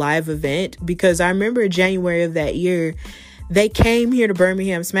had at a live event, because I remember January of that year, they came here to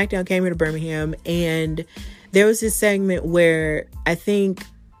Birmingham. SmackDown came here to Birmingham, and there was this segment where I think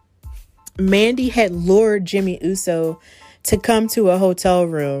Mandy had lured Jimmy Uso to come to a hotel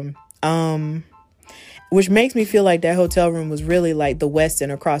room, which makes me feel like that hotel room was really like the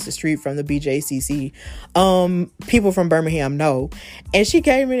Westin across the street from the BJCC. People from Birmingham know. And she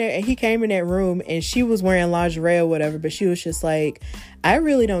came in there, and he came in that room, and she was wearing lingerie or whatever, but she was just like, I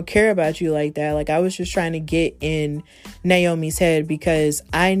really don't care about you like that. Like, I was just trying to get in Naomi's head because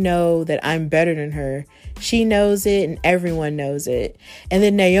I know that I'm better than her. She knows it and everyone knows it. And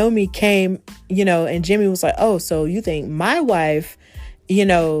then Naomi came, you know, and Jimmy was like, oh, so you think my wife, you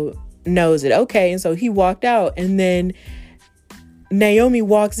know, knows it? Okay. And so he walked out, and then Naomi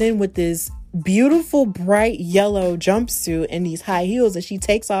walks in with this beautiful bright yellow jumpsuit and these high heels, and she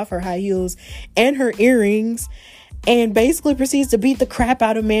takes off her high heels and her earrings and basically proceeds to beat the crap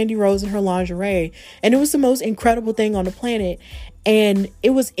out of Mandy Rose in her lingerie. And it was the most incredible thing on the planet. And it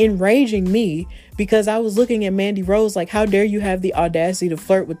was enraging me because I was looking at Mandy Rose like, how dare you have the audacity to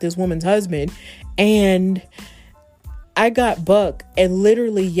flirt with this woman's husband? And I got buck and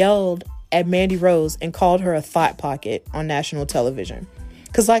literally yelled at Mandy Rose and called her a thought pocket on national television.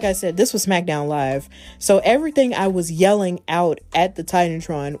 Because like I said, this was SmackDown Live. So everything I was yelling out at the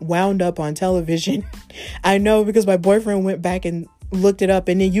Titantron wound up on television. I know because my boyfriend went back and looked it up,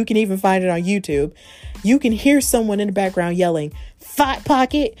 and then you can even find it on YouTube. You can hear someone in the background yelling, thought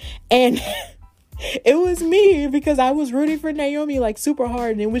pocket. And it was me because I was rooting for Naomi like super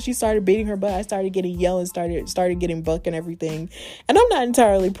hard. And then when she started beating her butt, I started getting yelled and started getting buck and everything. And I'm not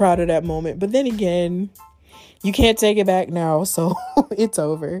entirely proud of that moment. But then again, you can't take it back now, so it's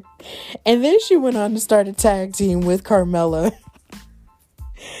over. And then she went on to start a tag team with Carmella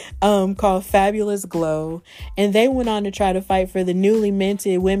called Fabulous Glow. And they went on to try to fight for the newly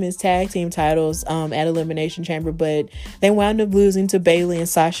minted women's tag team titles at Elimination Chamber. But they wound up losing to Bayley and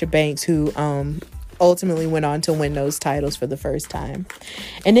Sasha Banks, who ultimately went on to win those titles for the first time.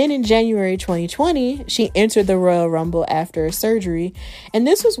 And then in January 2020, she entered the Royal Rumble after a surgery. And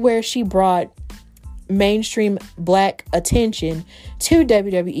this was where she brought mainstream black attention to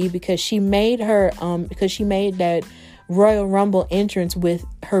WWE because she made that Royal Rumble entrance with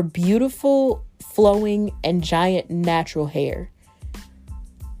her beautiful, flowing, and giant natural hair.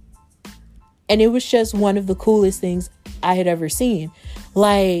 And it was just one of the coolest things I had ever seen.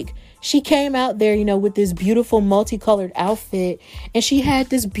 Like, she came out there, you know, with this beautiful multicolored outfit, and she had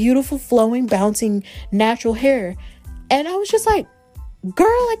this beautiful, flowing, bouncing, natural hair. And I was just like, girl,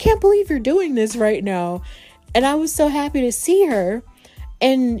 I can't believe you're doing this right now. And I was so happy to see her,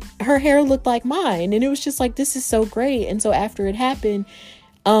 and her hair looked like mine, and it was just like, this is so great. And so after it happened,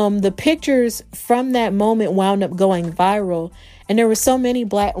 the pictures from that moment wound up going viral, and there were so many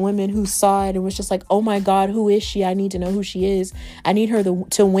black women who saw it and was just like, oh my God, who is she? I need to know who she is. I need her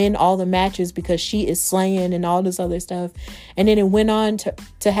to win all the matches because she is slaying and all this other stuff. And then it went on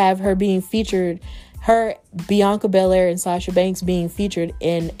to have her being featured, her, Bianca Belair, and Sasha Banks being featured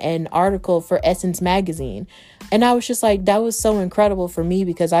in an article for Essence Magazine. And I was just like, that was so incredible for me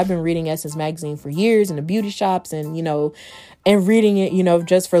because I've been reading Essence Magazine for years in the beauty shops and, you know, and reading it, you know,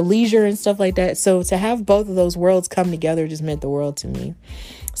 just for leisure and stuff like that. So to have both of those worlds come together just meant the world to me.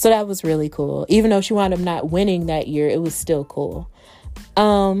 So that was really cool. Even though she wound up not winning that year, it was still cool.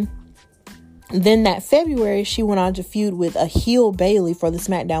 Then that February, she went on to feud with a heel Bayley for the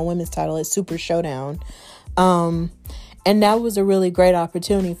SmackDown Women's title at Super Showdown. And that was a really great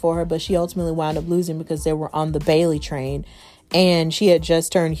opportunity for her, but she ultimately wound up losing because they were on the Bayley train. And she had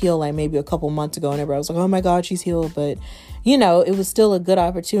just turned heel like maybe a couple months ago, and everybody was like, oh my God, she's heel. But, you know, it was still a good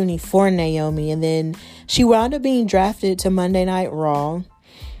opportunity for Naomi. And then she wound up being drafted to Monday Night Raw.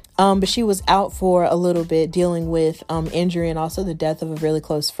 But she was out for a little bit dealing with injury and also the death of a really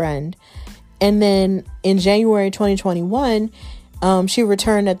close friend. And then in January 2021, She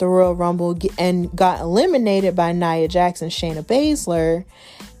returned at the Royal Rumble and got eliminated by Nia Jax and Shayna Baszler.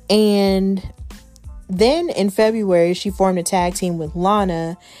 And then in February, she formed a tag team with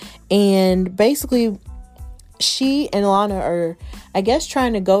Lana. And basically, she and Lana are, I guess,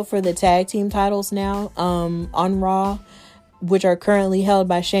 trying to go for the tag team titles now on Raw, which are currently held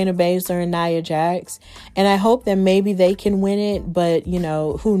by Shayna Baszler and Nia Jax. And I hope that maybe they can win it, but, you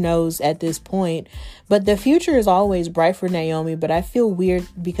know, who knows at this point. But the future is always bright for Naomi, but I feel weird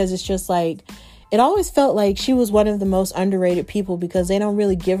because it's just like, it always felt like she was one of the most underrated people because they don't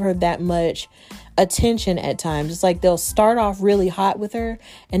really give her that much attention at times. It's like they'll start off really hot with her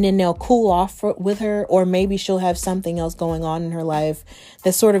and then they'll cool off with her, or maybe she'll have something else going on in her life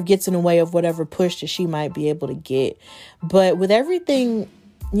that sort of gets in the way of whatever push that she might be able to get. But with everything,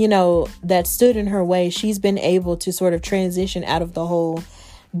 you know, that stood in her way, she's been able to sort of transition out of the whole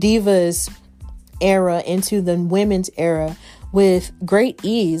Divas era into the women's era with great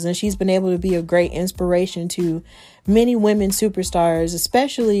ease, and she's been able to be a great inspiration to many women superstars,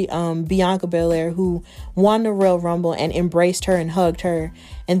 especially Bianca Belair, who won the Royal Rumble and embraced her and hugged her.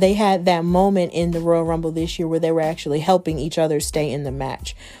 And they had that moment in the Royal Rumble this year where they were actually helping each other stay in the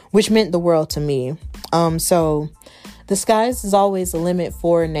match, which meant the world to me. So the sky's is always the limit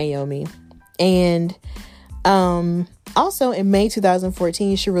for Naomi. And also in May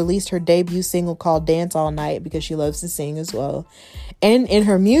 2014, she released her debut single called Dance All Night because she loves to sing as well. And in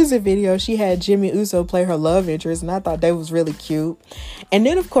her music video, she had Jimmy Uso play her love interest, and I thought that was really cute. And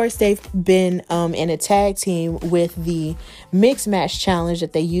then, of course, they've been in a tag team with the Mixed Match Challenge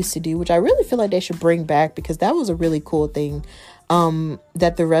that they used to do, which I really feel like they should bring back because that was a really cool thing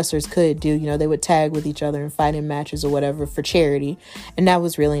that the wrestlers could do. You know, they would tag with each other and fight in matches or whatever for charity, and that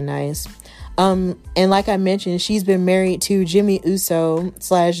was really nice. And like I mentioned, she's been married to Jimmy Uso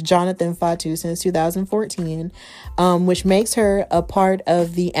 / Jonathan Fatu since 2014, which makes her a part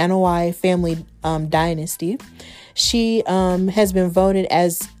of the Anoa'i family dynasty. She has been voted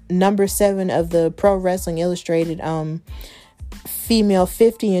as number 7 of the Pro Wrestling Illustrated Female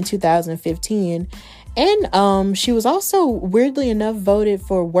 50 in 2015. And she was also, weirdly enough, voted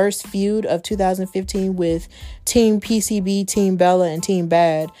for Worst Feud of 2015 with Team PCB, Team Bella, and Team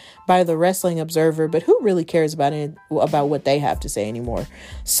Bad by the Wrestling Observer. But who really cares about what they have to say anymore?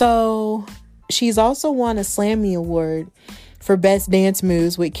 So she's also won a Slammy Award for Best Dance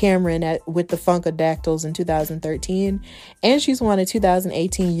Moves with Cameron with the Funkadactyls in 2013. And she's won a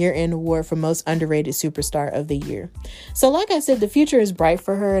 2018 Year-End Award for Most Underrated Superstar of the Year. So like I said, the future is bright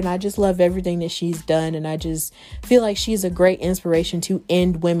for her, and I just love everything that she's done, and I just feel like she's a great inspiration to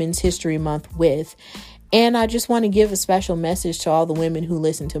end Women's History Month with. And I just want to give a special message to all the women who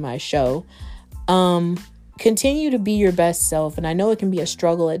listen to my show. Continue to be your best self. And I know it can be a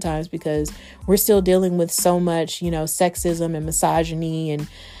struggle at times because we're still dealing with so much, you know, sexism and misogyny.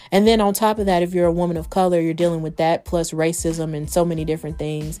 And then on top of that, if you're a woman of color, you're dealing with that plus racism and so many different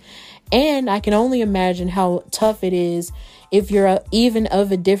things. And I can only imagine how tough it is if you're even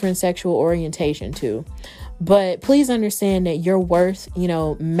of a different sexual orientation too. But please understand that your worth, you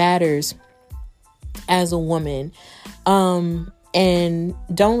know, matters as a woman. And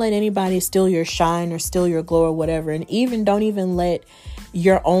don't let anybody steal your shine or steal your glow or whatever. And don't even let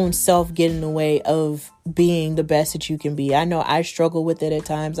your own self get in the way of being the best that you can be. I know I struggle with it at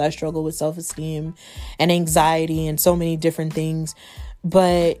times. I struggle with self-esteem and anxiety and so many different things.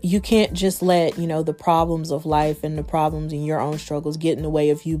 But you can't just let, you know, the problems of life and the problems in your own struggles get in the way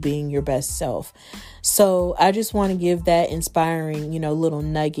of you being your best self. So I just want to give that inspiring, you know, little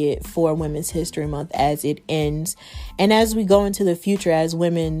nugget for Women's History Month as it ends. And as we go into the future, as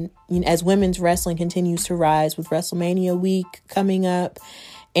women's wrestling continues to rise with WrestleMania week coming up,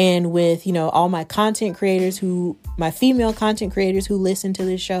 and with, you know, all my my female content creators who listen to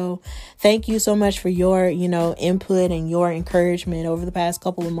this show, thank you so much for your, you know, input and your encouragement over the past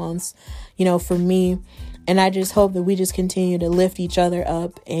couple of months, you know, for me. And I just hope that we just continue to lift each other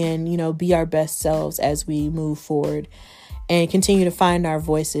up and, you know, be our best selves as we move forward and continue to find our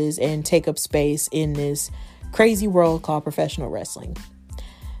voices and take up space in this crazy world called professional wrestling.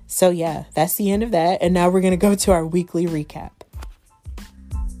 So yeah, that's the end of that. And now we're going to go to our weekly recap.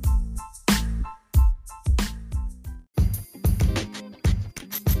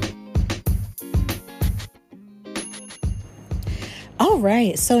 All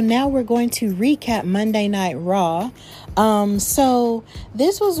right, so now we're going to recap Monday Night Raw. So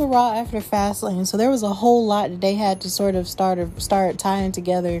this was a Raw after Fastlane, so there was a whole lot that they had to sort of start tying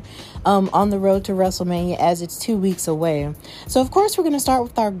together on the road to WrestleMania as it's 2 weeks away. So of course we're going to start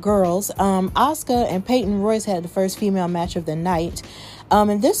with our girls. Asuka and Peyton Royce had the first female match of the night.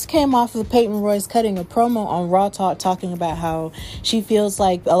 And this came off of Peyton Royce cutting a promo on Raw Talk, talking about how she feels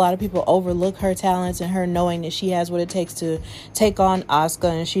like a lot of people overlook her talents, and her knowing that she has what it takes to take on Asuka,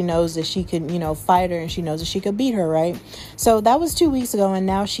 and she knows that she could, fight her, and she knows that she could beat her, right? So that was 2 weeks ago, and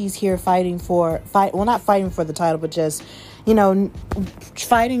now she's here not fighting for the title, but just,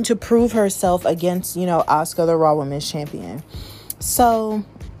 fighting to prove herself against, Asuka, the Raw Women's Champion. So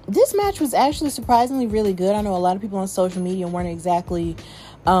this match was actually surprisingly really good. I know a lot of people on social media weren't exactly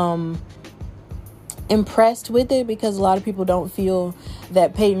impressed with it, because a lot of people don't feel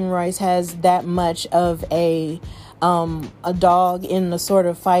that Peyton Royce has that much of a dog in the sort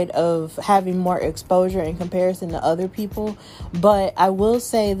of fight of having more exposure in comparison to other people. But I will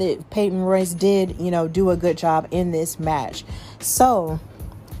say that Peyton Royce did, do a good job in this match. So,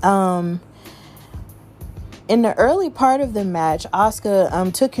 in the early part of the match,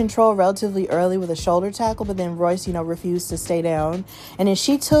 Asuka took control relatively early with a shoulder tackle, but then Royce, refused to stay down. And then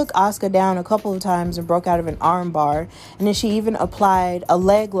she took Asuka down a couple of times and broke out of an arm bar. And then she even applied a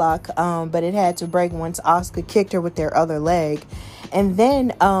leg lock, but it had to break once Asuka kicked her with their other leg. And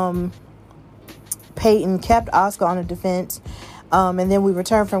then Peyton kept Asuka on the defense. And then we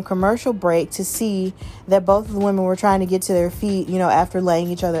returned from commercial break to see that both of the women were trying to get to their feet, after laying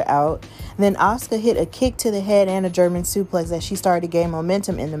each other out. And then Asuka hit a kick to the head and a German suplex as she started to gain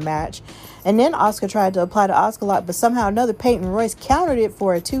momentum in the match. And then Asuka tried to apply the Asuka lock, but somehow another Peyton Royce countered it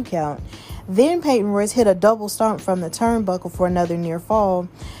for a 2 count. Then Peyton Royce hit a double stomp from the turnbuckle for another near fall.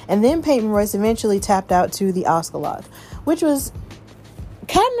 And then Peyton Royce eventually tapped out to the Asuka lock, which was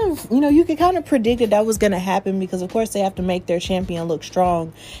kind of, you could kind of predict that was going to happen, because of course they have to make their champion look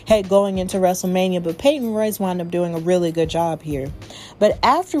strong going into WrestleMania. But Peyton Royce wound up doing a really good job here. But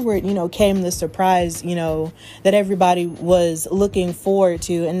afterward, came the surprise, that everybody was looking forward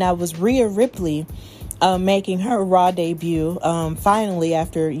to, and that was Rhea Ripley making her Raw debut finally,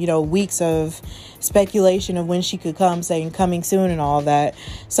 after weeks of speculation of when she could come, saying coming soon and all that.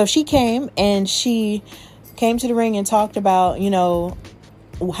 So she came to the ring and talked about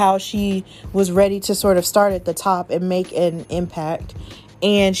how she was ready to sort of start at the top and make an impact.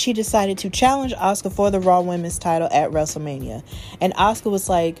 And she decided to challenge Asuka for the Raw Women's title at WrestleMania. And Asuka was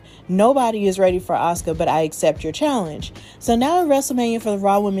like, nobody is ready for Asuka, but I accept your challenge. So now at WrestleMania for the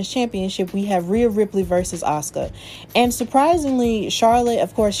Raw Women's Championship, we have Rhea Ripley versus Asuka. And surprisingly, Charlotte,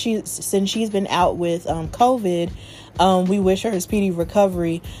 of course, since she's been out with COVID, we wish her a speedy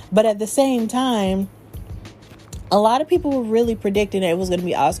recovery. But at the same time, a lot of people were really predicting that it was going to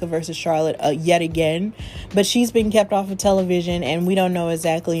be Asuka versus Charlotte yet again, but she's been kept off of television, and we don't know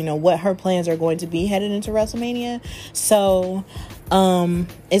exactly, what her plans are going to be headed into WrestleMania. So,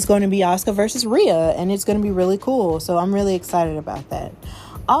 it's going to be Asuka versus Rhea, and it's going to be really cool. So I'm really excited about that.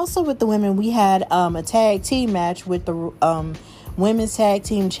 Also, with the women, we had a tag team match with the women's tag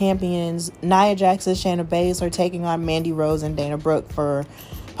team champions Nia Jax and Shayna Baszler taking on Mandy Rose and Dana Brooke for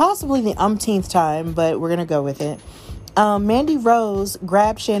possibly the umpteenth time, but we're gonna go with it. Mandy Rose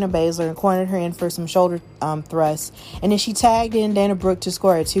grabbed Shayna Baszler and cornered her in for some shoulder thrusts, and then she tagged in Dana Brooke to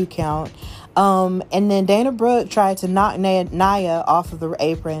score a 2 count. And then Dana Brooke tried to knock Nia off of the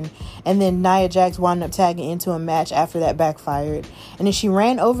apron, and then Nia Jax wound up tagging into a match after that backfired. And then she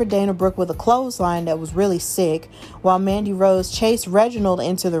ran over Dana Brooke with a clothesline that was really sick, while Mandy Rose chased Reginald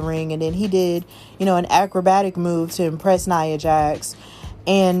into the ring, and then he did, an acrobatic move to impress Nia Jax.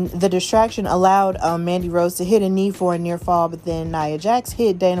 And the distraction allowed Mandy Rose to hit a knee for a near fall, but then Nia Jax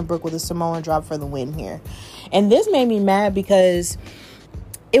hit Dana Brooke with a Samoan drop for the win here. And this made me mad because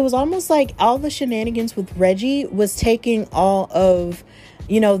it was almost like all the shenanigans with Reggie was taking all of,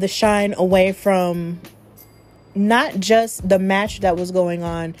 the shine away from not just the match that was going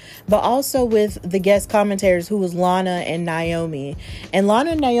on, but also with the guest commentators, who was Lana and Naomi. And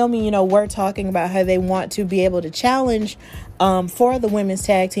Lana and Naomi, were talking about how they want to be able to challenge for the women's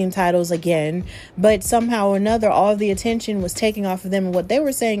tag team titles again, but somehow or another, all the attention was taking off of them and what they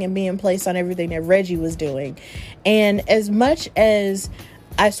were saying and being placed on everything that Reggie was doing. And as much as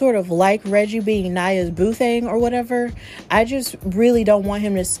I sort of like Reggie being Nia's boo thing or whatever, I just really don't want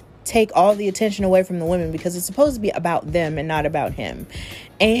him to take all the attention away from the women, because it's supposed to be about them and not about him.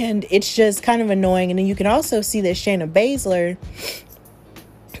 And it's just kind of annoying. And then you can also see that Shayna Baszler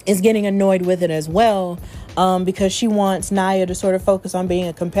is getting annoyed with it as well, because she wants Nia to sort of focus on being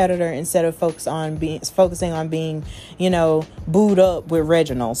a competitor instead of focusing on being, booed up with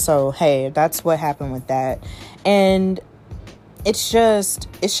Reginald. So hey, that's what happened with that. And it's just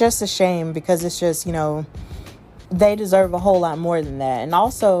a shame, because it's just, they deserve a whole lot more than that. And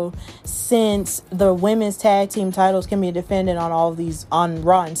also, since the women's tag team titles can be defended on all of these on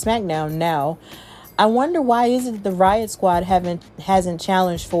Raw and SmackDown now, I wonder why is it that the Riot Squad hasn't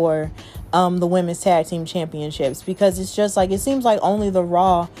challenged for the women's tag team championships, because it's just like, it seems like only the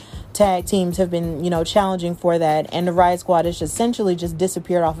Raw tag teams have been, challenging for that, and the Riot Squad has essentially just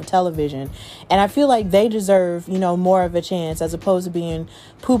disappeared off of television. And I feel like they deserve, more of a chance, as opposed to being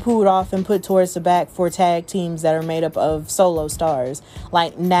poo-pooed off and put towards the back for tag teams that are made up of solo stars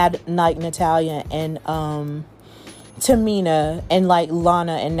like Natalya and Tamina, and like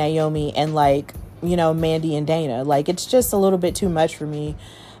Lana and Naomi, and like, Mandy and Dana. Like, it's just a little bit too much for me.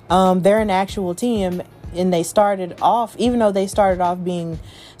 They're an actual team, and they started off, even though they started off being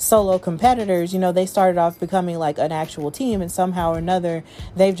solo competitors, they started off becoming like an actual team, and somehow or another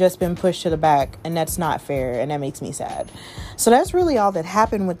they've just been pushed to the back, and that's not fair, and that makes me sad. So that's really all that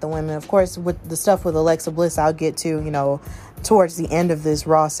happened with the women. Of course, with the stuff with Alexa Bliss, I'll get to, towards the end of this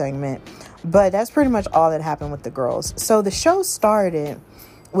Raw segment, but that's pretty much all that happened with the girls. So the show started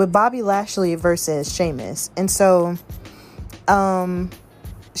with Bobby Lashley versus Sheamus, and so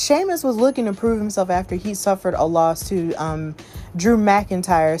Sheamus was looking to prove himself after he suffered a loss to Drew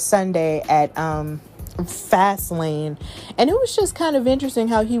McIntyre Sunday at Fastlane. And it was just kind of interesting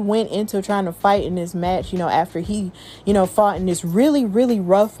how he went into trying to fight in this match, after he, fought in this really, really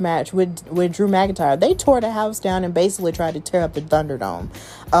rough match with Drew McIntyre. They tore the house down and basically tried to tear up the Thunderdome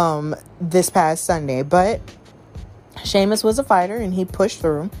this past Sunday. But Sheamus was a fighter and he pushed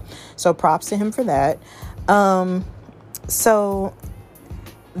through. So props to him for that. So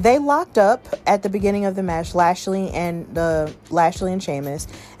they locked up at the beginning of the match, Lashley and Sheamus,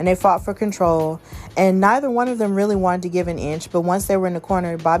 and they fought for control, and neither one of them really wanted to give an inch. But once they were in the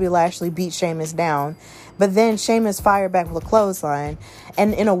corner, Bobby Lashley beat Sheamus down, but then Sheamus fired back with a clothesline,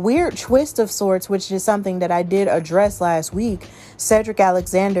 and in a weird twist of sorts, which is something that I did address last week, Cedric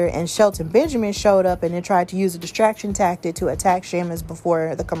Alexander and Shelton Benjamin showed up, and they tried to use a distraction tactic to attack Sheamus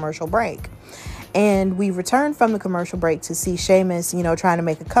before the commercial break. And we returned from the commercial break to see Sheamus, trying to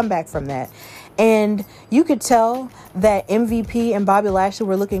make a comeback from that. And you could tell that MVP and Bobby Lashley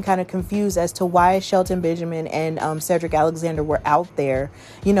were looking kind of confused as to why Shelton Benjamin and Cedric Alexander were out there,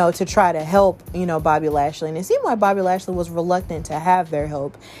 to try to help, Bobby Lashley. And it seemed like Bobby Lashley was reluctant to have their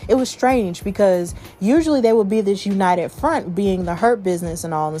help. It was strange because usually they would be this united front, being the Hurt Business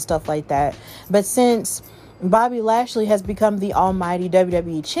and all and stuff like that. But since Bobby Lashley has become the almighty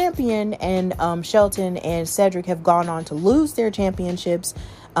WWE champion, and Shelton and Cedric have gone on to lose their championships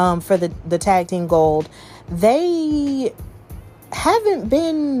for the tag team gold, they haven't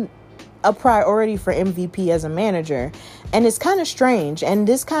been a priority for MVP as a manager. And it's kind of strange. And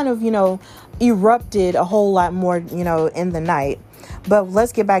this kind of, erupted a whole lot more, in the night. But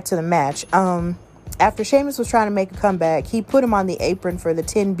let's get back to the match. After Sheamus was trying to make a comeback, he put him on the apron for the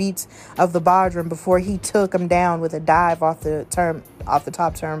 10 beats of the Bodhrán before he took him down with a dive off the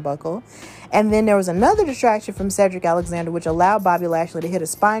top turnbuckle. And then there was another distraction from Cedric Alexander, which allowed Bobby Lashley to hit a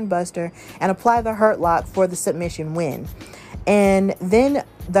spine buster and apply the Hurt Lock for the submission win. And then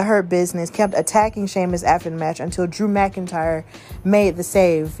the Hurt Business kept attacking Sheamus after the match until Drew McIntyre made the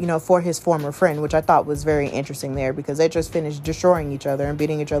save, for his former friend, which I thought was very interesting there, because they just finished destroying each other and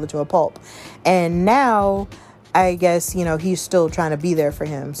beating each other to a pulp. And now, I guess, he's still trying to be there for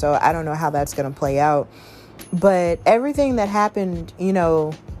him. So I don't know how that's going to play out. But everything that happened,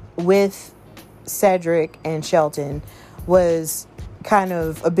 with Cedric and Shelton was kind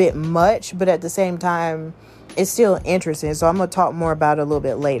of a bit much, but at the same time, it's still interesting, so I'm going to talk more about it a little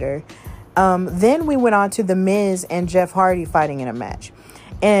bit later. Then we went on to The Miz and Jeff Hardy fighting in a match.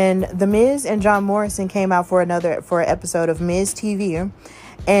 And The Miz and John Morrison came out for an episode of Miz TV.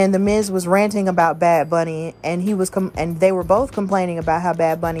 And The Miz was ranting about Bad Bunny, and and they were both complaining about how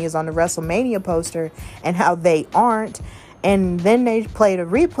Bad Bunny is on the WrestleMania poster and how they aren't. And then they played a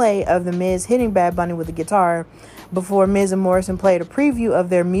replay of The Miz hitting Bad Bunny with a guitar before Miz and Morrison played a preview of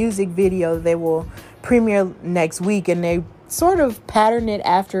their music video they will premiere next week, and they sort of patterned it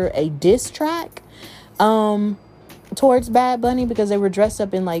after a diss track towards Bad Bunny, because they were dressed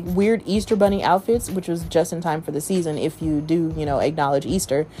up in like weird Easter bunny outfits, which was just in time for the season if you do acknowledge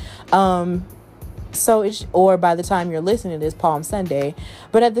Easter. Or by the time you're listening to this, Palm Sunday.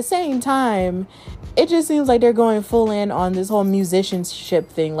 But at the same time, it just seems like they're going full in on this whole musicianship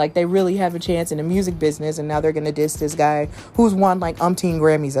thing. Like they really have a chance in the music business, and now they're going to diss this guy who's won like umpteen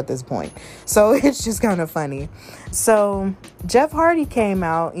Grammys at this point. So it's just kind of funny. So Jeff Hardy came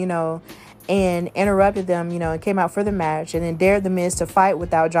out, and interrupted them, and came out for the match, and then dared The Miz to fight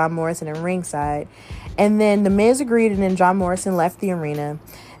without John Morrison in ringside. And then The Miz agreed, and then John Morrison left the arena.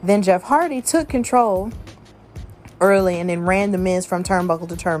 Then Jeff Hardy took control early and then ran The Miz from turnbuckle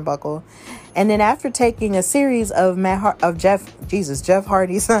to turnbuckle. And then after taking a series of Jeff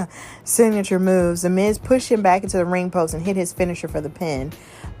Hardy's signature moves, The Miz pushed him back into the ring post and hit his finisher for the pin.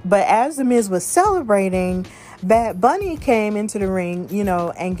 But as The Miz was celebrating, Bad Bunny came into the ring,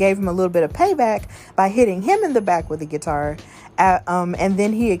 and gave him a little bit of payback by hitting him in the back with a guitar. And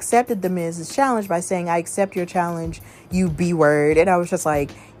then he accepted The Miz's challenge by saying, "I accept your challenge, you B-word." And I was just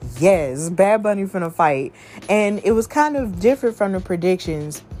like, yes, Bad Bunny finna fight. And it was kind of different from the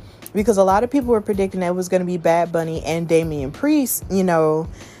predictions, because a lot of people were predicting that it was going to be Bad Bunny and Damian Priest,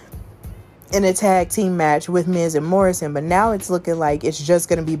 in a tag team match with Miz and Morrison. But now it's looking like it's just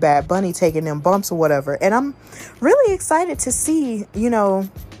going to be Bad Bunny taking them bumps or whatever. And I'm really excited to see,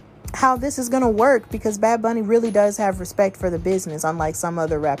 how this is going to work, because Bad Bunny really does have respect for the business, unlike some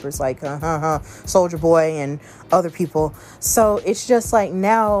other rappers like Soulja Boy and other people. So it's just like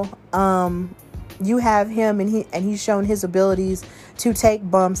now you have him, and he's shown his abilities to take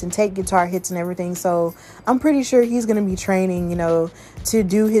bumps and take guitar hits and everything. So I'm pretty sure he's going to be training, to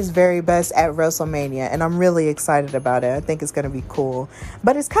do his very best at WrestleMania. And I'm really excited about it. I think it's going to be cool.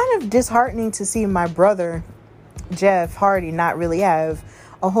 But it's kind of disheartening to see my brother, Jeff Hardy, not really have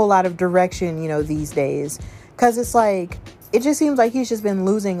a whole lot of direction, these days. Because it's like, it just seems like he's just been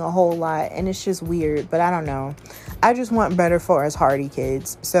losing a whole lot. And it's just weird. But I don't know. I just want better for us Hardy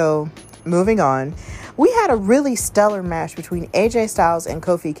kids. So moving on. We had a really stellar match between AJ Styles and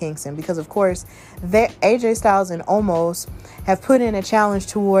Kofi Kingston, because of course AJ Styles and Omos have put in a challenge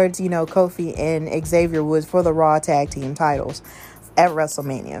towards, Kofi and Xavier Woods for the Raw tag team titles at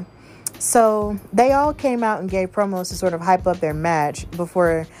WrestleMania. So they all came out and gave promos to sort of hype up their match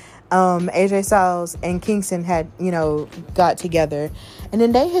before AJ Styles and Kingston had, got together. And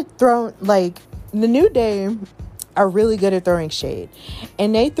then they had thrown, the New Day are really good at throwing shade.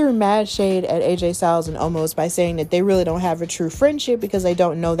 And they threw mad shade at AJ Styles and Omos by saying that they really don't have a true friendship because they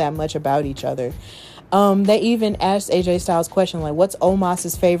don't know that much about each other. They even asked AJ Styles question like, what's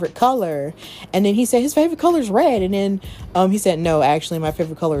Omos's favorite color? And then he said his favorite color is red. And then he said, no, actually my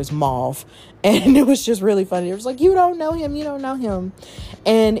favorite color is mauve. And it was just really funny. It was like, you don't know him.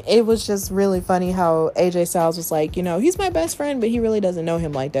 And it was just really funny how AJ Styles was like, he's my best friend, but he really doesn't know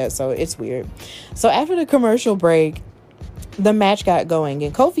him like that. So it's weird. So after the commercial break, the match got going,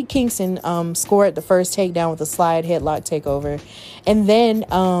 and Kofi Kingston scored the first takedown with a slide headlock takeover. And then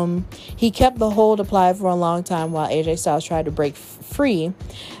he kept the hold applied for a long time while AJ Styles tried to break free.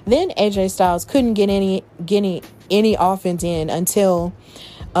 Then AJ Styles couldn't get any offense in until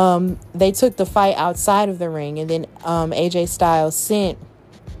they took the fight outside of the ring. And then AJ Styles sent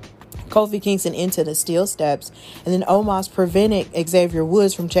Kofi Kingston into the steel steps. And then Omos prevented Xavier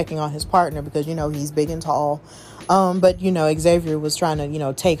Woods from checking on his partner because, he's big and tall. But, Xavier was trying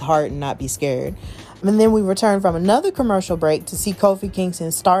to, take heart and not be scared. And then we returned from another commercial break to see Kofi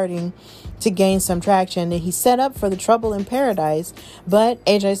Kingston starting to gain some traction. And he set up for the Trouble in Paradise, but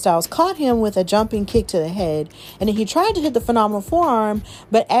AJ Styles caught him with a jumping kick to the head. And then he tried to hit the Phenomenal Forearm,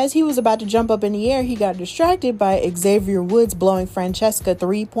 but as he was about to jump up in the air, he got distracted by Xavier Woods blowing Francesca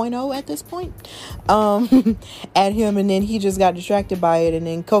 3.0 at this point at him. And then he just got distracted by it. And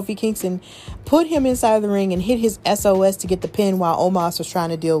then Kofi Kingston put him inside the ring and hit his SOS to get the pin while Omos was trying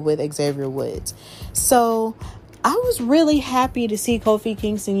to deal with Xavier Woods. So I was really happy to see Kofi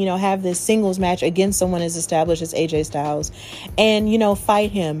Kingston, have this singles match against someone as established as AJ Styles and,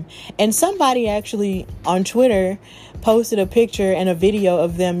 fight him. And somebody actually on Twitter posted a picture and a video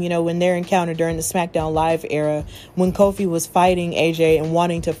of them, when their encounter during the SmackDown Live era, when Kofi was fighting AJ and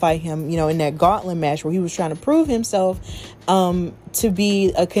wanting to fight him, in that gauntlet match where he was trying to prove himself to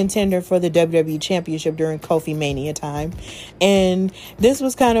be a contender for the WWE Championship during Kofi Mania time. And this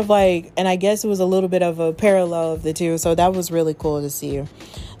was kind of like, and I guess it was a little bit of a parallel of the two. So that was really cool to see.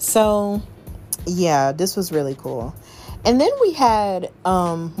 So yeah, this was really cool. And then we had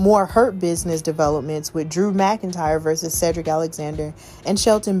more Hurt Business developments with Drew McIntyre versus Cedric Alexander and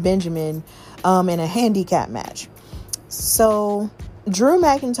Shelton Benjamin in a handicap match. So Drew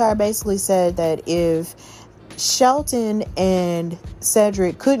McIntyre basically said that if Shelton and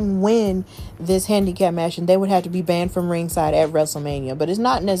Cedric couldn't win this handicap match, and they would have to be banned from ringside at WrestleMania. But it's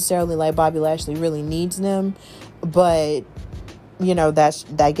not necessarily like Bobby Lashley really needs them, but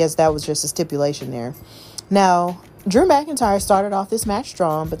I guess that was just a stipulation there. Now, Drew McIntyre started off this match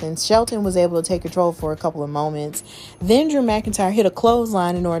strong, but then Shelton was able to take control for a couple of moments. Then Drew McIntyre hit a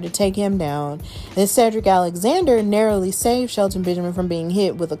clothesline in order to take him down. Then Cedric Alexander narrowly saved Shelton Benjamin from being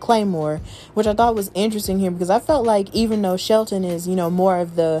hit with a Claymore, which I thought was interesting here because I felt like even though Shelton is, more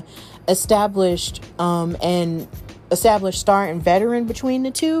of the established and established star and veteran between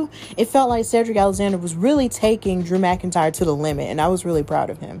the two, it felt like Cedric Alexander was really taking Drew McIntyre to the limit, and I was really proud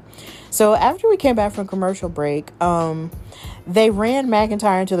of him. So after we came back from commercial break, they ran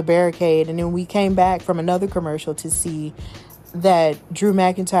McIntyre into the barricade, and then we came back from another commercial to see that Drew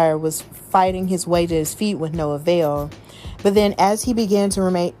McIntyre was fighting his way to his feet with no avail. But then as he began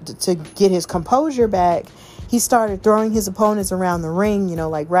to get his composure back, he started throwing his opponents around the ring,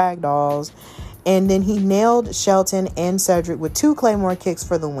 like rag dolls. And then he nailed Shelton and Cedric with 2 Claymore kicks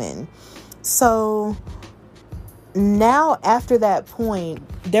for the win. So now after that point,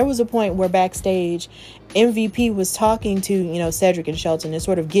 there was a point where backstage MVP was talking to, Cedric and Shelton and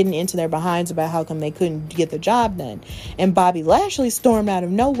sort of getting into their behinds about how come they couldn't get the job done. And Bobby Lashley stormed out of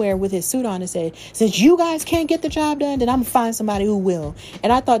nowhere with his suit on and said, since you guys can't get the job done, then I'm going to find somebody who will.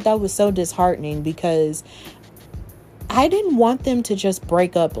 And I thought that was so disheartening because I didn't want them to just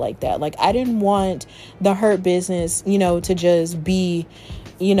break up like that. Like, I didn't want the Hurt Business, to just be,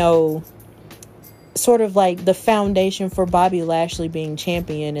 sort of like the foundation for Bobby Lashley being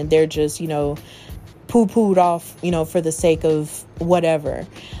champion, and they're just, poo-pooed off, for the sake of whatever.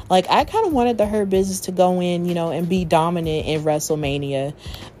 Like, I kind of wanted the Hurt Business to go in, and be dominant in WrestleMania,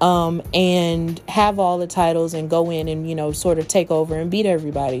 and have all the titles and go in and, sort of take over and beat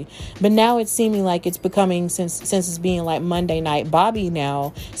everybody. But now it's seeming like it's becoming, since it's being like Monday Night Bobby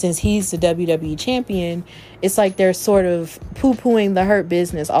now, since he's the WWE champion, it's like they're sort of poo-pooing the Hurt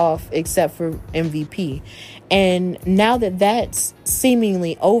Business off, except for MVP. And now that that's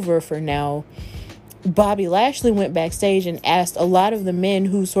seemingly over for now, Bobby Lashley went backstage and asked a lot of the men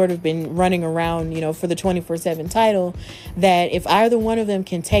who sort of been running around, for the 24/7 title, that if either one of them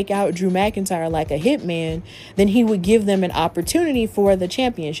can take out Drew McIntyre like a hitman, then he would give them an opportunity for the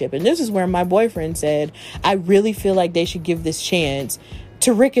championship. And this is where my boyfriend said, I really feel like they should give this chance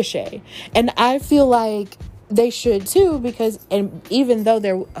to Ricochet. And I feel like they should too, because, and even though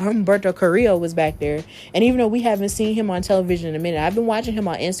Humberto Carrillo was back there, and even though we haven't seen him on television in a minute, I've been watching him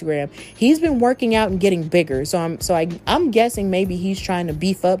on Instagram. He's been working out and getting bigger. So I'm guessing maybe he's trying to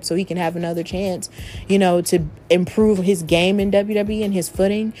beef up so he can have another chance, to improve his game in WWE and his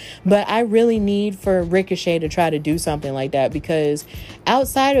footing. But I really need for Ricochet to try to do something like that, because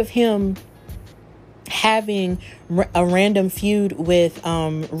outside of him having a random feud with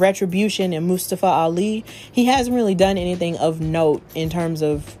Retribution and Mustafa Ali, he hasn't really done anything of note in terms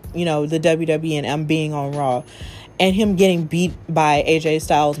of, the WWE and being on Raw, and him getting beat by AJ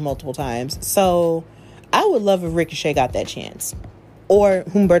Styles multiple times. So I would love if Ricochet got that chance, or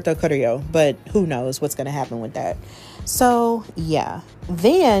Humberto Carrillo, but who knows what's going to happen with that. So yeah,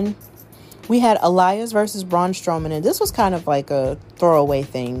 then we had Elias versus Braun Strowman, and this was kind of like a throwaway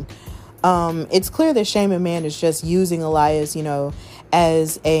thing. It's clear that Shane McMahon is just using Elias,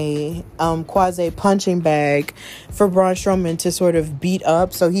 as a quasi punching bag for Braun Strowman to sort of beat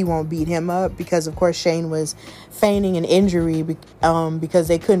up, so he won't beat him up, because of course Shane was feigning an injury because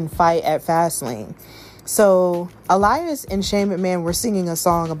they couldn't fight at Fastlane. So Elias and Shane McMahon were singing a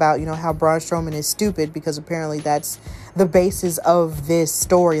song about, how Braun Strowman is stupid, because apparently that's the basis of this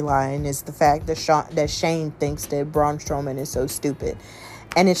storyline, is the fact that Shane thinks that Braun Strowman is so stupid.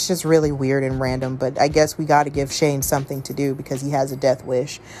 And it's just really weird and random, but I guess we got to give Shane something to do because he has a death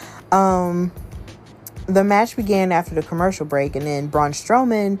wish. The match began after the commercial break, and then Braun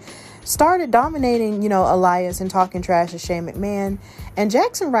Strowman started dominating, Elias and talking trash to Shane McMahon. And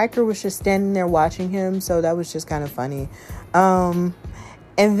Jackson Riker was just standing there watching him, so that was just kind of funny. And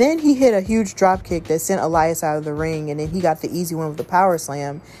then he hit a huge drop kick that sent Elias out of the ring, and then he got the easy one with the power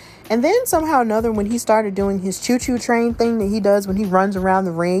slam. And then somehow or another, when he started doing his choo-choo train thing that he does when he runs around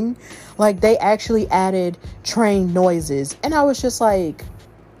the ring, like, they actually added train noises. And I was just like,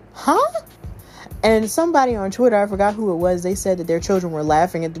 huh? And somebody on Twitter, I forgot who it was, they said that their children were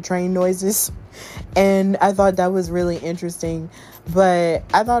laughing at the train noises. And I thought that was really interesting. But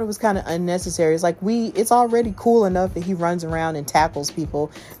I thought it was kind of unnecessary. It's like, it's already cool enough that he runs around and tackles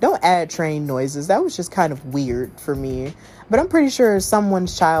people. Don't add train noises. That was just kind of weird for me. But I'm pretty sure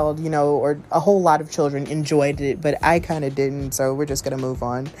someone's child, or a whole lot of children enjoyed it, but I kind of didn't. So we're just going to move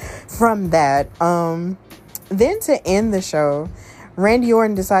on from that. Then to end the show, Randy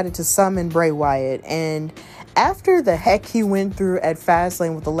Orton decided to summon Bray Wyatt. And after the heck he went through at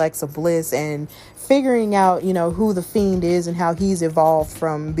Fastlane with Alexa Bliss and figuring out, who the Fiend is and how he's evolved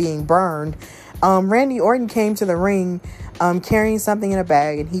from being burned, Randy Orton came to the ring carrying something in a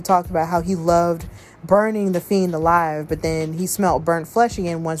bag, and he talked about how he loved burning the Fiend alive, but then he smelled burnt flesh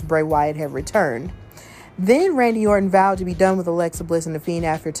again once Bray Wyatt had returned. Then Randy Orton vowed to be done with Alexa Bliss and the Fiend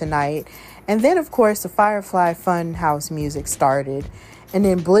after tonight. And then, of course, the Firefly Funhouse music started. And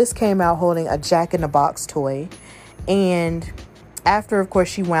then Bliss came out holding a Jack-in-the-Box toy. And after, of course,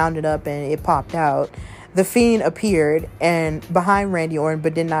 she wound it up and it popped out, the Fiend appeared and behind Randy Orton,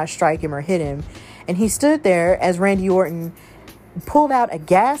 but did not strike him or hit him. And he stood there as Randy Orton pulled out a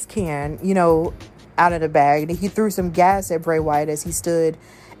gas can, out of the bag. And he threw some gas at Bray Wyatt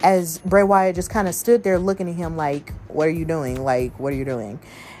as Bray Wyatt just kind of stood there looking at him like, what are you doing? Like, what are you doing?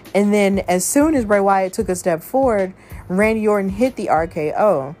 And then as soon as Bray Wyatt took a step forward, Randy Orton hit the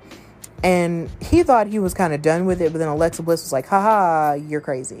RKO. And he thought he was kind of done with it, but then Alexa Bliss was like, haha, you're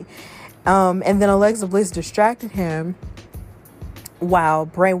crazy. And then Alexa Bliss distracted him while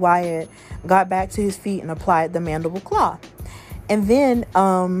Bray Wyatt got back to his feet and applied the mandible claw. And then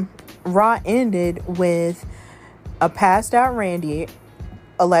Raw ended with a passed out Randy,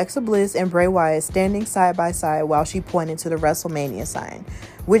 Alexa Bliss, and Bray Wyatt standing side by side while she pointed to the WrestleMania sign,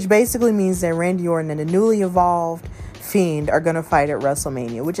 which basically means that Randy Orton and the newly evolved Fiend are going to fight at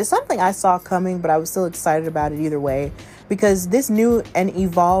WrestleMania, which is something I saw coming, but I was still excited about it either way, because this new and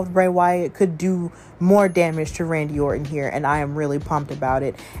evolved Bray Wyatt could do more damage to Randy Orton here, and I am really pumped about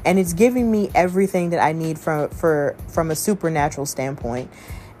it. And it's giving me everything that I need from a supernatural standpoint.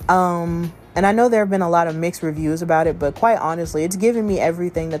 And I know there have been a lot of mixed reviews about it, but quite honestly, it's giving me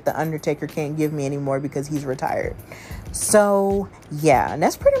everything that The Undertaker can't give me anymore because he's retired. So, yeah, and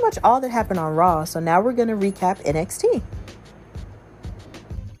that's pretty much all that happened on Raw. So now we're going to recap NXT.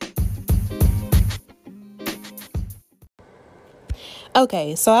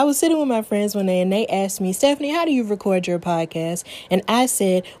 Okay, so I was sitting with my friends one day and they asked me, Stephanie, how do you record your podcast? And I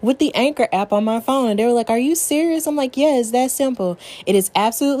said, with the Anchor app on my phone. And they were like, are you serious? I'm like, yeah, it's that simple. It is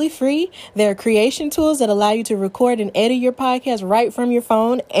absolutely free. There are creation tools that allow you to record and edit your podcast right from your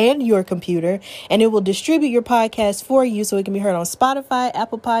phone and your computer. And it will distribute your podcast for you so it can be heard on Spotify,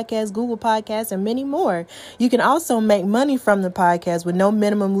 Apple Podcasts, Google Podcasts, and many more. You can also make money from the podcast with no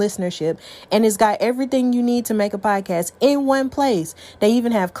minimum listenership. And it's got everything you need to make a podcast in one place. They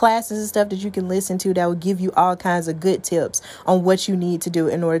even have classes and stuff that you can listen to that will give you all kinds of good tips on what you need to do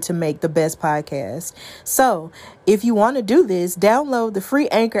in order to make the best podcast. So if you want to do this, download the free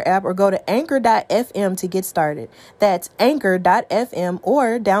Anchor app or go to anchor.fm to get started. That's anchor.fm,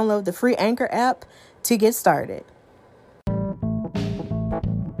 or download the free Anchor app to get started.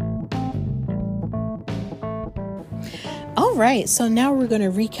 All right, so now we're going to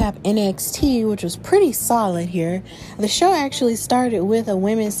recap NXT, which was pretty solid here. The show actually started with a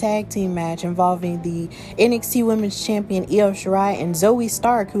women's tag team match involving the NXT Women's Champion Io Shirai and Zoe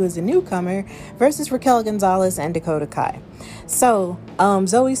Stark, who is a newcomer, versus Raquel Gonzalez and Dakota Kai. So,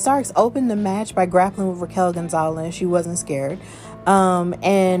 Zoe Starks opened the match by grappling with Raquel Gonzalez. She wasn't scared.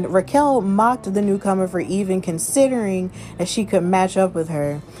 And Raquel mocked the newcomer for even considering that she could match up with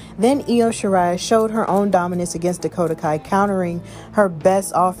her. Then Io Shirai showed her own dominance against Dakota Kai, countering her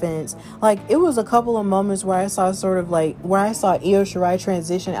best offense. Like, it was a couple of moments where I saw Io Shirai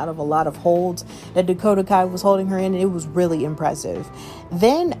transition out of a lot of holds that Dakota Kai was holding her in, and it was really impressive.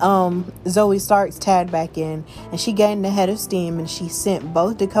 Then Zoe Starks tagged back in, and she gained the head of steam, and she sent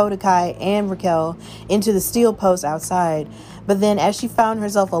both Dakota Kai and Raquel into the steel post outside. But then as she found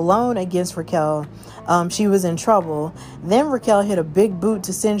herself alone against Raquel, she was in trouble. Then Raquel hit a big boot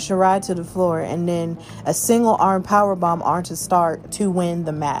to send Shirai to the floor, and then a single arm powerbomb onto Stark to win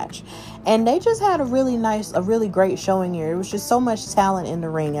the match. And they just had a really great showing here. It was just so much talent in the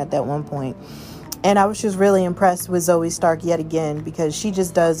ring at that one point. And I was just really impressed with Zoe Stark yet again, because she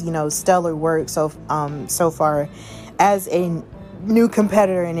just does, stellar work so far as a new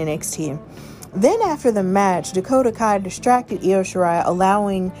competitor in NXT. Then after the match, Dakota Kai distracted Io Shirai,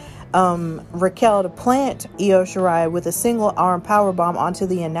 allowing Raquel to plant Io Shirai with a single arm powerbomb onto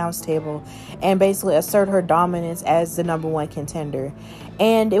the announce table and basically assert her dominance as the number one contender.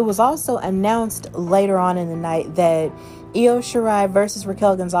 And it was also announced later on in the night that Io Shirai versus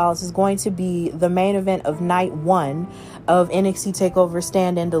Raquel Gonzalez is going to be the main event of night 1 of NXT TakeOver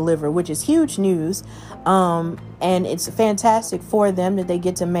Stand and Deliver, which is huge news. And it's fantastic for them that they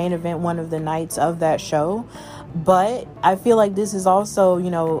get to main event one of the nights of that show. But I feel like this is also,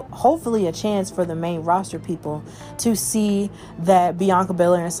 hopefully a chance for the main roster people to see that Bianca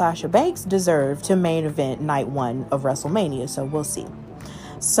Belair and Sasha Banks deserve to main event night 1 of WrestleMania. So we'll see.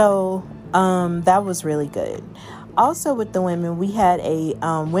 So that was really good. Also with the women, we had an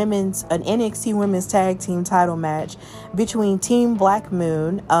NXT Women's Tag Team title match between Team Black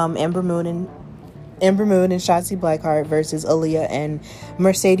Moon, Ember Moon and Shotzi Blackheart versus Aaliyah and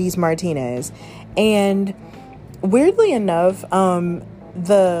Mercedes Martinez. And weirdly enough,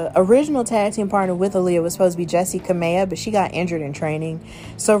 the original tag team partner with Aaliyah was supposed to be Jessie Kamea, but she got injured in training.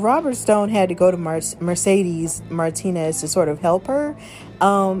 So Robert Stone had to go to Mercedes Martinez to sort of help her.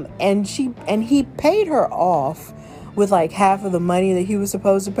 And he paid her off with like half of the money that he was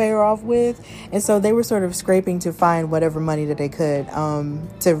supposed to pay her off with. And so they were sort of scraping to find whatever money that they could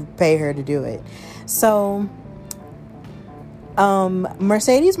to pay her to do it. So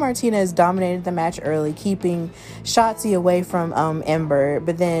Mercedes Martinez dominated the match early, keeping Shotzi away from Ember,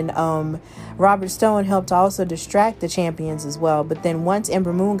 but then Robert Stone helped also distract the champions as well. But then once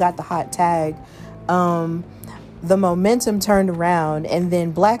Ember Moon got the hot tag, the momentum turned around, and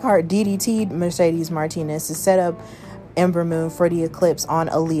then Blackheart DDT'd Mercedes Martinez to set up Ember Moon for the Eclipse on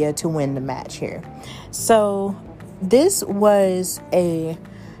Aaliyah to win the match here. So this was a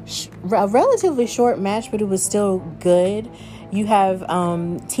relatively short match, but it was still good. You have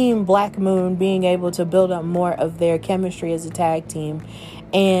Team Black Moon being able to build up more of their chemistry as a tag team,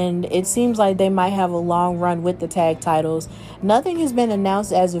 and it seems like they might have a long run with the tag titles. Nothing has been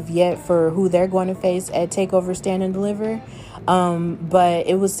announced as of yet for who they're going to face at TakeOver Stand and Deliver, but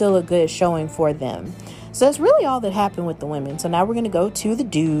it was still a good showing for them. So that's really all that happened with the women. So now we're going to go to the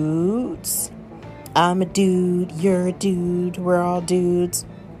dudes. I'm a dude, you're a dude, we're all dudes.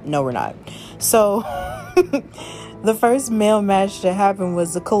 No, we're not. So the first male match that happened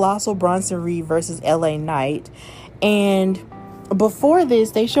was the Colossal Bronson Reed versus LA Knight. And before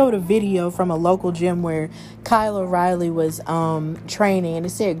this, they showed a video from a local gym where Kyle O'Reilly was training, and it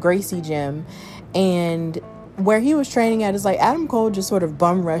said Gracie Gym. And where he was training at is like Adam Cole just sort of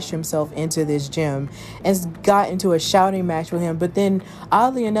bum rushed himself into this gym and got into a shouting match with him. But then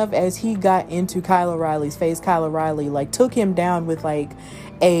oddly enough, as he got into Kyle O'Reilly's face, Kyle O'Reilly like took him down with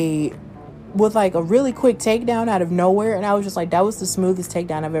a really quick takedown out of nowhere. And I was just like, that was the smoothest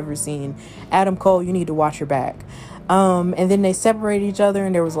takedown I've ever seen. Adam Cole, you need to watch your back. And then they separated each other,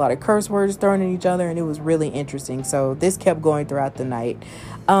 and there was a lot of curse words thrown at each other, and it was really interesting. So this kept going throughout the night.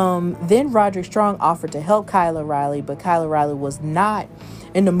 Then Roderick Strong offered to help Kyle O'Reilly, but Kyle O'Reilly was not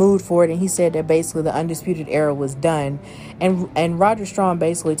in the mood for it, and he said that basically the Undisputed Era was done. And Roderick Strong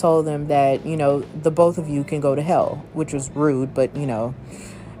basically told them that, you know, the both of you can go to hell, which was rude, but, you know,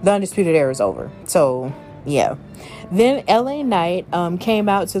 the Undisputed Era is over. So, yeah. Then LA Knight came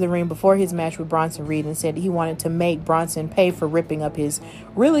out to the ring before his match with Bronson Reed and said he wanted to make Bronson pay for ripping up his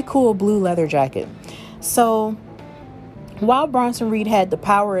really cool blue leather jacket. So while Bronson Reed had the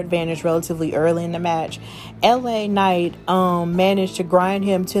power advantage relatively early in the match, LA Knight managed to grind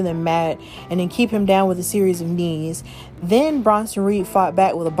him to the mat and then keep him down with a series of knees. Then Bronson Reed fought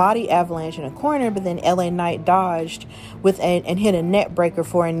back with a body avalanche in a corner, but then LA Knight dodged and hit a net breaker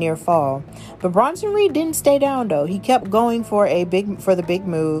for a near fall. But Bronson Reed didn't stay down though. He kept going for the big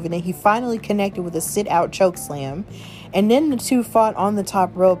move, and then he finally connected with a sit out choke slam. And then the two fought on the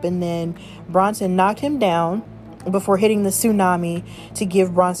top rope, and then Bronson knocked him down before hitting the tsunami to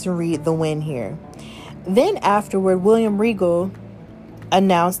give Bronson Reed the win here. Then afterward, William Regal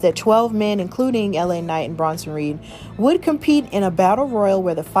announced that 12 men, including LA Knight and Bronson Reed, would compete in a battle royal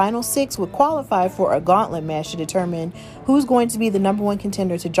where the final 6 would qualify for a gauntlet match to determine who's going to be the number 1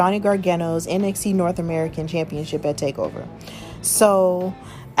 contender to Johnny Gargano's NXT North American Championship at TakeOver. So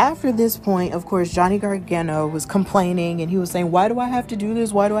after this point, of course, Johnny Gargano was complaining, and he was saying, why do I have to do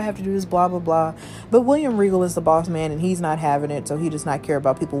this? Why do I have to do this? Blah, blah, blah. But William Regal is the boss man, and he's not having it, so he does not care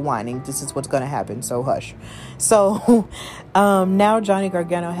about people whining. This is what's going to happen, so hush. So now Johnny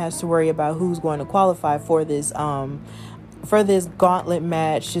Gargano has to worry about who's going to qualify for this gauntlet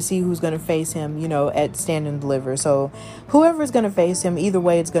match to see who's going to face him, you know, at Stand and Deliver. So whoever's going to face him, either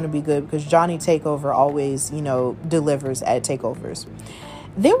way, it's going to be good, because Johnny Takeover always, you know, delivers at takeovers.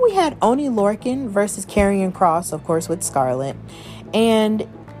 Then we had Oney Lorcan versus Karrion Kross, of course, with Scarlett. And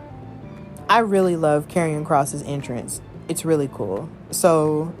I really love Karrion Kross's entrance. It's really cool.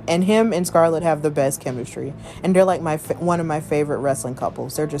 So, and him and Scarlett have the best chemistry. And they're like one of my favorite wrestling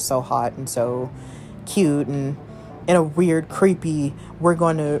couples. They're just so hot and so cute, and in a weird, creepy, we're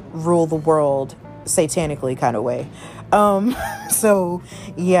going to rule the world satanically kind of way. So,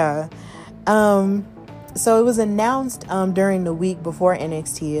 yeah. So it was announced during the week before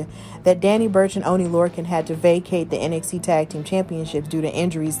NXT that Danny Burch and Oney Lorcan had to vacate the NXT Tag Team Championships due to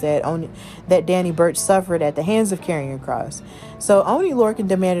injuries that Danny Burch suffered at the hands of Karrion Kross. So Oney Lorcan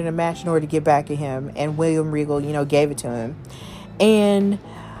demanded a match in order to get back at him, and William Regal, you know, gave it to him. And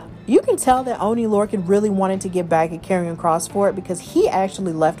you can tell that Oney Lorcan really wanted to get back at Karrion Kross for it, because he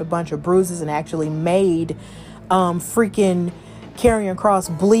actually left a bunch of bruises and actually made freaking Karrion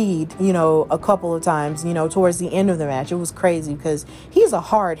Kross bleed, you know, a couple of times, you know, towards the end of the match. It was crazy because he's a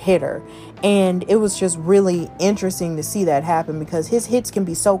hard hitter, and it was just really interesting to see that happen, because his hits can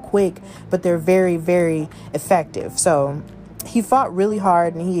be so quick, but they're very, very effective. So he fought really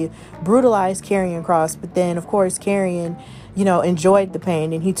hard, and he brutalized Karrion Kross. But then, of course, Karrion enjoyed the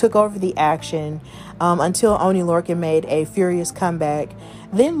pain, and he took over the action until Oney Lorcan made a furious comeback.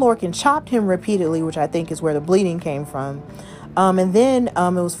 Then Lorcan chopped him repeatedly, which I think is where the bleeding came from. And then it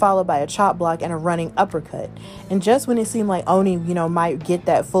was followed by a chop block and a running uppercut. And just when it seemed like Oney, might get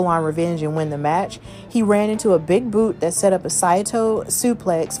that full-on revenge and win the match, he ran into a big boot that set up a Saito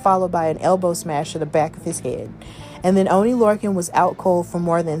suplex, followed by an elbow smash to the back of his head. And then Oney Lorcan was out cold for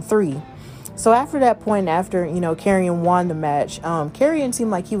more than 3. So after that point, after, Karrion won the match, Karrion seemed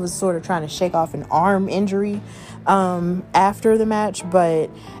like he was sort of trying to shake off an arm injury after the match.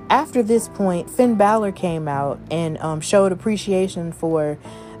 But after this point, Finn Balor came out and showed appreciation for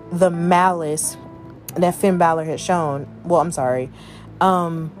the malice that Finn Balor had shown. Well, I'm sorry.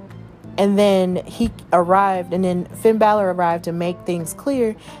 And then Finn Balor arrived to make things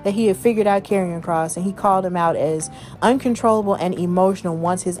clear that he had figured out Karrion Kross, and he called him out as uncontrollable and emotional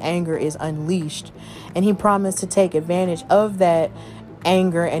once his anger is unleashed. And he promised to take advantage of that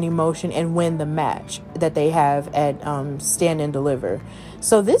anger and emotion and win the match that they have at Stand and Deliver.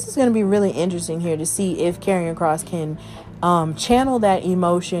 So this is going to be really interesting here to see if Karrion Kross can channel that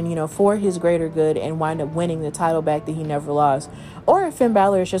emotion, for his greater good and wind up winning the title back that he never lost. Or if Finn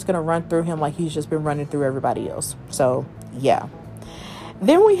Balor is just going to run through him like he's just been running through everybody else. So, yeah.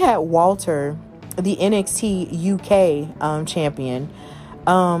 Then we had Walter, the NXT UK champion,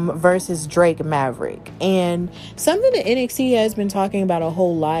 versus Drake Maverick. And something that NXT has been talking about a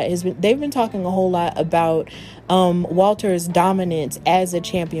whole lot they've been talking a whole lot about Walter's dominance as a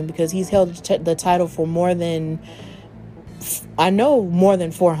champion, because he's held the title for more than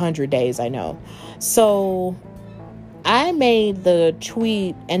 400 days, I know. So I made the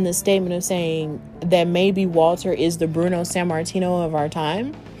tweet and the statement of saying that maybe Walter is the Bruno Sammartino of our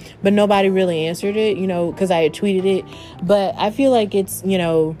time, but nobody really answered it, because I had tweeted it. But I feel like it's,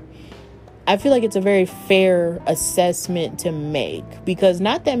 a very fair assessment to make, because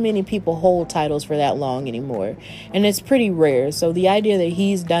not that many people hold titles for that long anymore, and it's pretty rare. So the idea that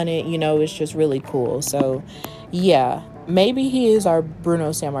he's done it, is just really cool. So yeah. Maybe he is our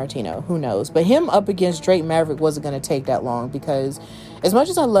Bruno Sammartino. Who knows? But him up against Drake Maverick wasn't going to take that long, because as much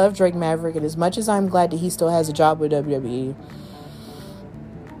as I love Drake Maverick and as much as I'm glad that he still has a job with WWE,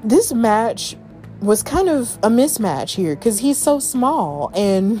 this match was kind of a mismatch here, because he's so small,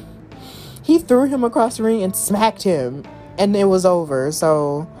 and he threw him across the ring and smacked him, and it was over.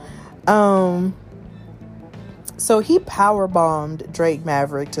 So he powerbombed Drake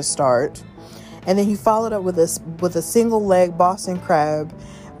Maverick to start. And then he followed up with a single leg Boston Crab,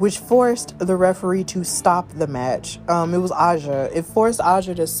 which forced the referee to stop the match. It was Aja. It forced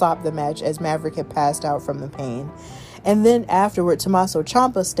Aja to stop the match as Maverick had passed out from the pain. And then afterward, Tommaso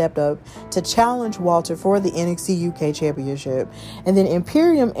Ciampa stepped up to challenge Walter for the NXT UK Championship. And then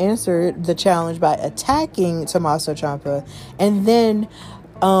Imperium answered the challenge by attacking Tommaso Ciampa. And then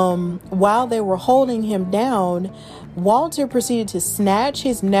while they were holding him down, Walter proceeded to snatch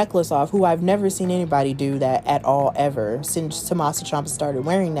his necklace off, who I've never seen anybody do that at all ever since Tommaso Ciampa started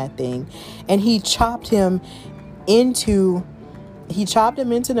wearing that thing. And he chopped him into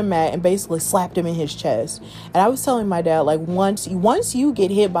the mat and basically slapped him in his chest. And I was telling my dad, like, once you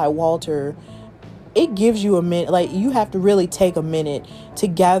get hit by Walter, it gives you a minute. Like, you have to really take a minute to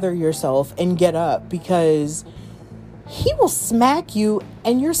gather yourself and get up, because he will smack you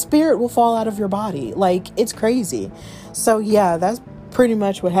and your spirit will fall out of your body. Like, it's crazy. So yeah, that's pretty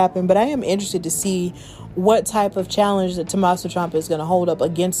much what happened. But I am interested to see what type of challenge that Tommaso Ciampa is going to hold up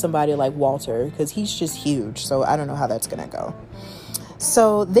against somebody like Walter, because he's just huge. So I don't know how that's going to go.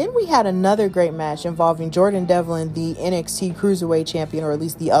 So then we had another great match involving Jordan Devlin, the NXT Cruiserweight Champion, or at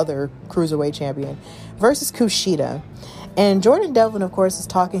least the other Cruiserweight Champion, versus Kushida. And Jordan Devlin, of course, is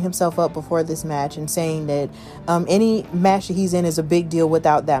talking himself up before this match and saying that any match that he's in is a big deal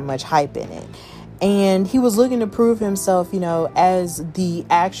without that much hype in it. And he was looking to prove himself, as the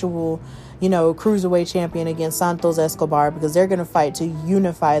actual, Cruiserweight champion against Santos Escobar, because they're going to fight to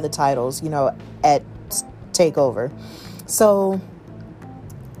unify the titles, at TakeOver. So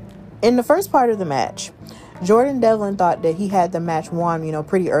in the first part of the match, Jordan Devlin thought that he had the match won,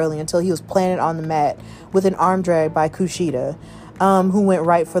 pretty early, until he was planted on the mat with an arm drag by Kushida, who went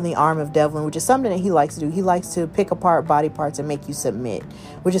right for the arm of Devlin, which is something that he likes to do. He likes to pick apart body parts and make you submit,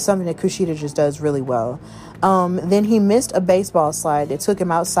 which is something that Kushida just does really well. Then he missed a baseball slide that took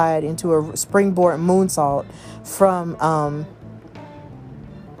him outside into a springboard moonsault from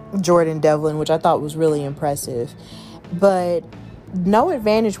Jordan Devlin, which I thought was really impressive. But no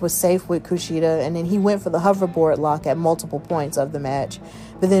advantage was safe with Kushida, and then he went for the hoverboard lock at multiple points of the match.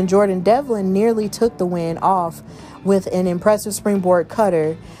 But then Jordan Devlin nearly took the win off with an impressive springboard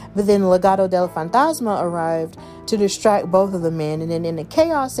cutter. But then Legado del Fantasma arrived to distract both of the men. And then in the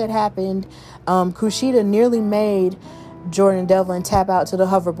chaos that happened, Kushida nearly made Jordan Devlin tap out to the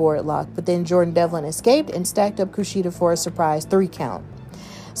hoverboard lock. But then Jordan Devlin escaped and stacked up Kushida for a surprise 3 count.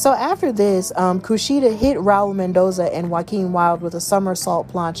 So after this, Kushida hit Raul Mendoza and Joaquin Wilde with a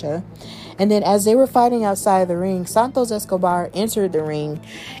somersault plancha. And then as they were fighting outside the ring, Santos Escobar entered the ring.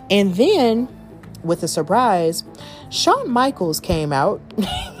 And then, with a surprise, Shawn Michaels came out,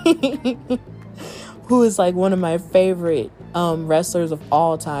 who is like one of my favorite wrestlers of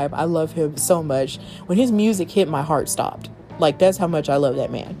all time. I love him so much. When his music hit, my heart stopped. Like, that's how much I love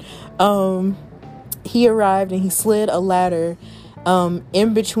that man. He arrived and he slid a ladder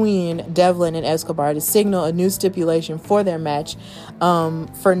in between Devlin and Escobar to signal a new stipulation for their match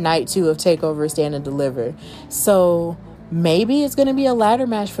for night 2 of TakeOver Stand and Deliver. So maybe it's going to be a ladder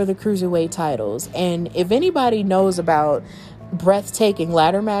match for the cruiserweight titles. And if anybody knows about breathtaking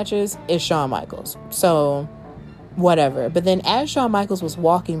ladder matches, it's Shawn Michaels. So whatever. But then as Shawn Michaels was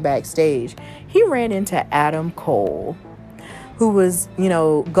walking backstage, he ran into Adam Cole, who was,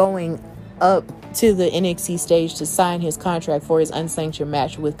 going up to the NXT stage to sign his contract for his unsanctioned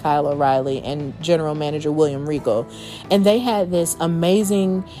match with Kyle O'Reilly and general manager William Regal. And they had this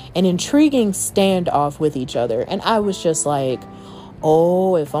amazing and intriguing standoff with each other. And I was just like,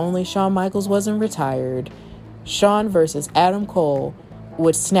 oh, if only Shawn Michaels wasn't retired. Shawn versus Adam Cole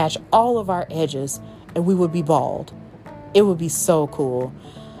would snatch all of our edges and we would be bald. It would be so cool.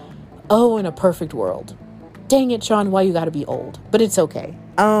 Oh, in a perfect world. Dang it, Shawn, why you gotta be old? But it's okay.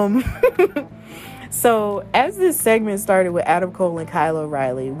 So as this segment started with Adam Cole and Kyle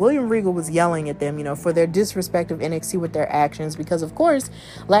O'Reilly, William Regal was yelling at them, for their disrespect of NXT with their actions, because of course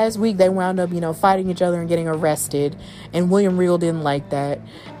last week they wound up, fighting each other and getting arrested, and William Regal didn't like that.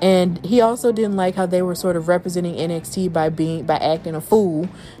 And he also didn't like how they were sort of representing NXT by acting a fool.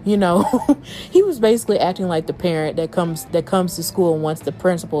 He was basically acting like the parent that comes to school and once the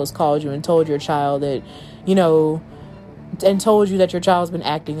principal has called you and told your child that, and told you that your child's been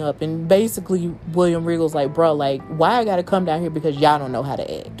acting up. And basically William Regal's like, bro, like, why I gotta come down here because y'all don't know how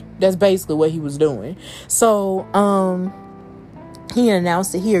to act? That's basically what he was doing. So he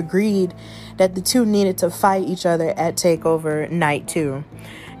announced that he agreed that the two needed to fight each other at TakeOver Night 2.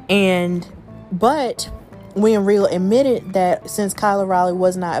 But William Regal admitted that since Kyle O'Reilly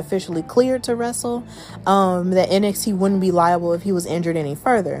was not officially cleared to wrestle, that NXT wouldn't be liable if he was injured any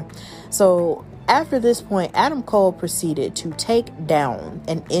further. So after this point, Adam Cole proceeded to take down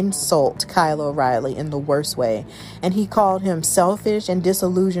and insult Kyle O'Reilly in the worst way. And he called him selfish and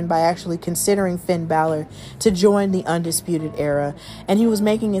disillusioned by actually considering Finn Balor to join the Undisputed Era. And he was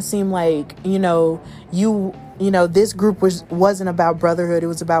making it seem like, this group wasn't about brotherhood. It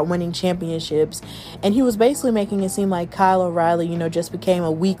was about winning championships. And he was basically making it seem like Kyle O'Reilly, just became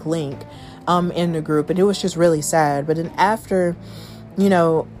a weak link in the group. And it was just really sad. But then after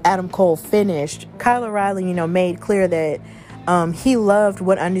Adam Cole finished, Kyle O'Reilly, made clear that he loved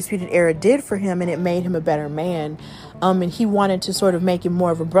what Undisputed Era did for him and it made him a better man. And he wanted to sort of make it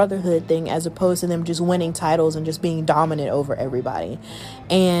more of a brotherhood thing as opposed to them just winning titles and just being dominant over everybody.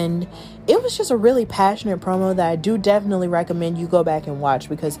 And it was just a really passionate promo that I do definitely recommend you go back and watch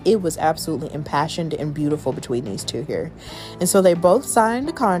because it was absolutely impassioned and beautiful between these two here. And so they both signed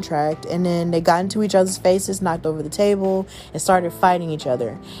a contract and then they got into each other's faces, knocked over the table, and started fighting each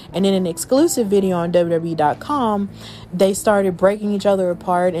other. And in an exclusive video on WWE.com, they started breaking each other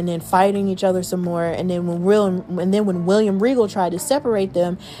apart and then fighting each other some more. And then when William Regal tried to separate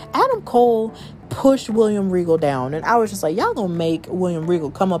them, Adam Cole pushed William Regal down. And I was just like, y'all gonna make William Regal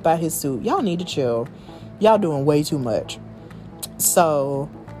come up out his suit. Y'all need to chill. Y'all doing way too much. So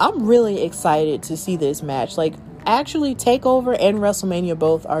I'm really excited to see this match. Like, actually, TakeOver and WrestleMania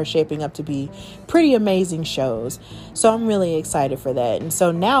both are shaping up to be pretty amazing shows. So I'm really excited for that. And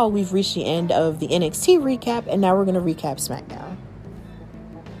so now we've reached the end of the NXT recap, and now we're going to recap SmackDown.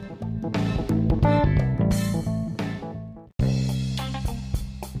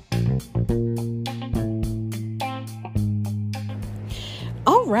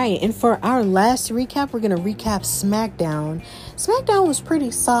 All right, and for our last recap, we're going to recap SmackDown. SmackDown was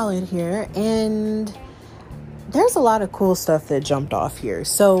pretty solid here, and there's a lot of cool stuff that jumped off here.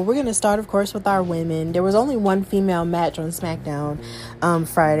 So we're going to start, of course, with our women. There was only one female match on SmackDown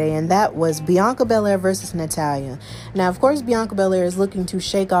Friday, and that was Bianca Belair versus Natalya. Now, of course, Bianca Belair is looking to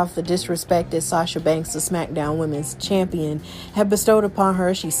shake off the disrespect that Sasha Banks, the SmackDown Women's Champion, had bestowed upon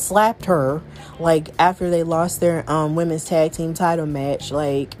her. She slapped her, like, after they lost their women's tag team title match,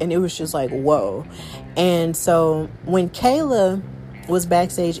 like, and it was just like, whoa. And so when Kayla was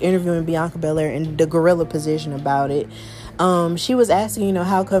backstage interviewing Bianca Belair in the gorilla position about it, she was asking,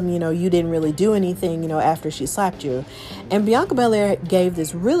 how come, you didn't really do anything, after she slapped you. And Bianca Belair gave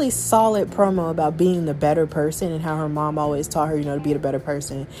this really solid promo about being the better person and how her mom always taught her, to be the better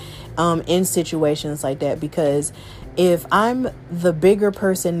person in situations like that. Because if I'm the bigger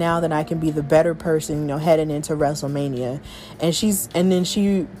person now, then I can be the better person, heading into WrestleMania. And then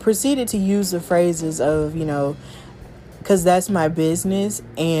she proceeded to use the phrases of, because that's my business.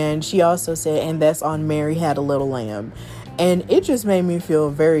 And she also said, and that's on Mary Had a Little Lamb. And it just made me feel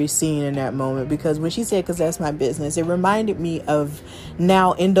very seen in that moment, because when she said, because that's my business, it reminded me of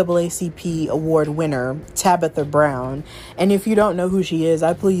now NAACP award winner Tabitha Brown. And if you don't know who she is,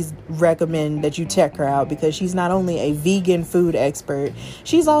 I please recommend that you check her out, because she's not only a vegan food expert,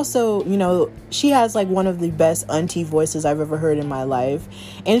 she's also, she has like one of the best auntie voices I've ever heard in my life.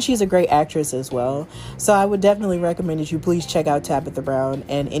 And she's a great actress as well. So I would definitely recommend that you please check out Tabitha Brown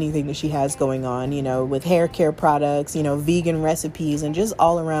and anything that she has going on, with hair care products, vegan recipes, and just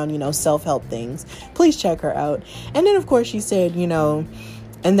all around, self-help things. Please check her out. And then, of course, she said,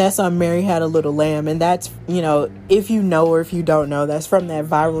 and that's on Mary Had a Little Lamb. And that's, if you know or if you don't know, that's from that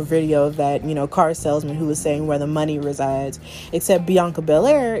viral video of that, car salesman who was saying where the money resides. Except Bianca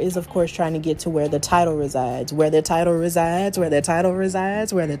Belair is, of course, trying to get to where the title resides. Where the title resides, where the title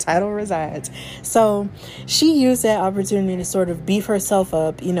resides, where the title resides. So she used that opportunity to sort of beef herself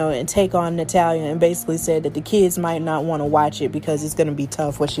up, and take on Natalya, and basically said that the kids might not want to watch it because it's going to be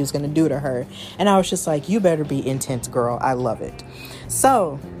tough what she was going to do to her. And I was just like, you better be intense, girl. I love it.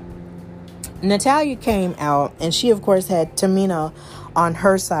 So Natalya came out, and she, of course, had Tamina on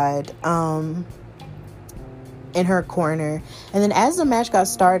her side, in her corner. And then as the match got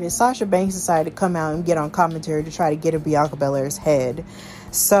started, Sasha Banks decided to come out and get on commentary to try to get at Bianca Belair's head.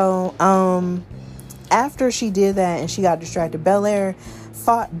 So after she did that and she got distracted, Belair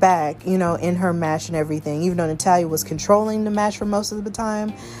fought back, in her match and everything, even though Natalya was controlling the match for most of the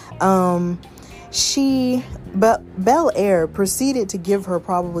time. Belair proceeded to give her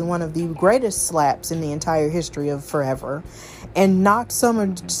probably one of the greatest slaps in the entire history of forever, and knocked some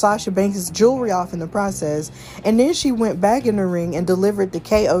of Sasha Banks' jewelry off in the process. And then she went back in the ring and delivered the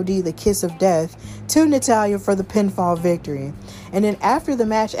KOD, the kiss of death, to Natalya for the pinfall victory. And then after the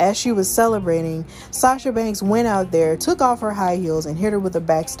match, as she was celebrating, Sasha Banks went out there, took off her high heels, and hit her with a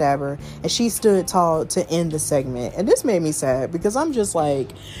backstabber, and she stood tall to end the segment. And this made me sad, because I'm just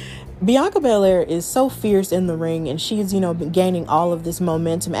like, Bianca Belair is so fierce in the ring, and she's, been gaining all of this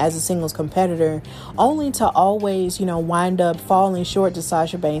momentum as a singles competitor, only to always, wind up falling short to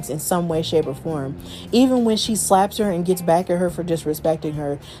Sasha Banks in some way, shape, or form. Even when she slaps her and gets back at her for disrespecting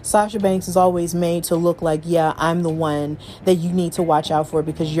her, Sasha Banks is always made to look like, yeah, I'm the one that you need to watch out for,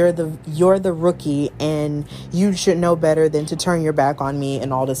 because you're the rookie, and you should know better than to turn your back on me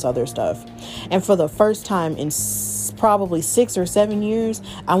and all this other stuff. And for the first time in probably 6 or 7 years,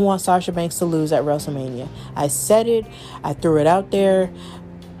 I want Sasha Banks to lose at WrestleMania. I said it, I threw it out there,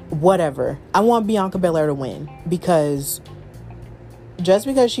 whatever. I want Bianca Belair to win, because just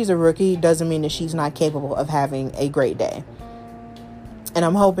because she's a rookie doesn't mean that she's not capable of having a great day. And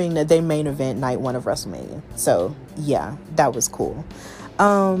I'm hoping that they main event night 1 of WrestleMania. So yeah, that was cool.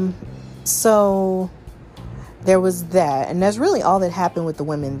 So there was that, and that's really all that happened with the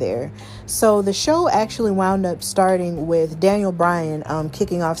women there. So the show actually wound up starting with Daniel Bryan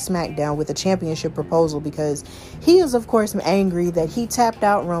kicking off SmackDown with a championship proposal, because he is, of course, angry that he tapped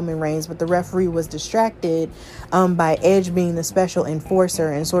out Roman Reigns, but the referee was distracted by Edge being the special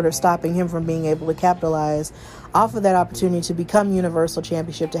enforcer and sort of stopping him from being able to capitalize off of that opportunity to become Universal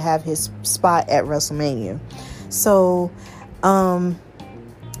Championship, to have his spot at WrestleMania. So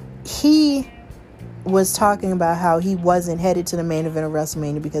he was talking about how he wasn't headed to the main event of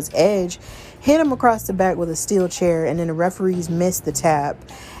WrestleMania because Edge hit him across the back with a steel chair, and then the referees missed the tap.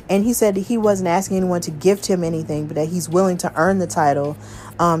 And he said that he wasn't asking anyone to gift him anything, but that he's willing to earn the title,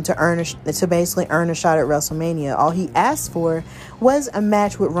 to basically earn a shot at WrestleMania. All he asked for was a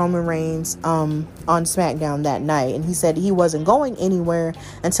match with Roman Reigns on SmackDown that night, and he said he wasn't going anywhere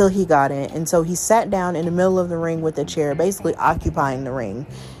until he got it. And so he sat down in the middle of the ring with a chair, basically occupying the ring.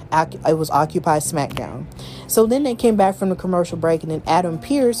 It was Occupy SmackDown. So then they came back from the commercial break, and then Adam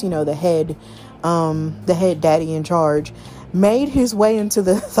Pearce, the head the head daddy in charge, made his way into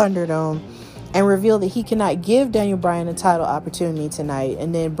the Thunderdome and revealed that he cannot give Daniel Bryan a title opportunity tonight.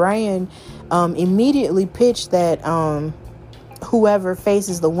 And then Bryan immediately pitched that whoever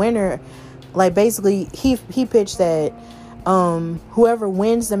faces the winner, like basically he pitched that whoever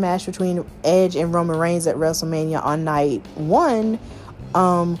wins the match between Edge and Roman Reigns at WrestleMania on night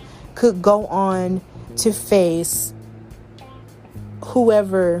 1 could go on to face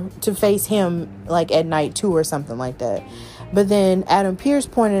him like at night 2 or something like that. But then Adam Pearce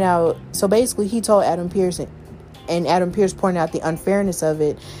pointed out, so basically he told Adam Pearce, and Adam Pearce pointed out the unfairness of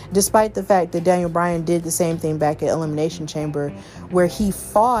it, despite the fact that Daniel Bryan did the same thing back at Elimination Chamber, where he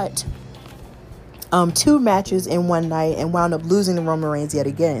fought 2 matches in one night and wound up losing to Roman Reigns yet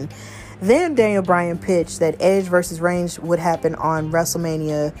again. Then Daniel Bryan pitched that Edge versus Reigns would happen on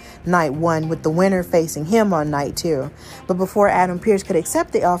WrestleMania night 1, with the winner facing him on night 2. But before Adam Pearce could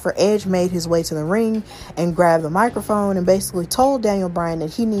accept the offer, Edge made his way to the ring and grabbed the microphone and basically told Daniel Bryan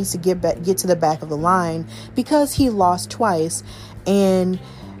that he needs to get to the back of the line because he lost twice, and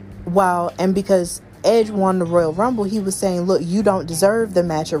because Edge won the Royal Rumble, he was saying, look, you don't deserve the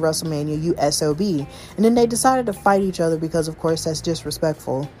match at WrestleMania, you SOB. And then they decided to fight each other because, of course, that's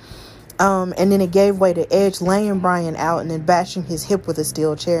disrespectful. And then it gave way to Edge laying Bryan out and then bashing his hip with a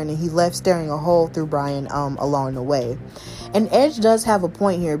steel chair, and then he left staring a hole through Bryan along the way. And Edge does have a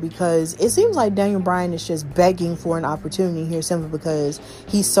point here, because it seems like Daniel Bryan is just begging for an opportunity here simply because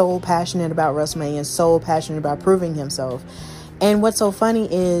he's so passionate about WrestleMania and so passionate about proving himself. And what's so funny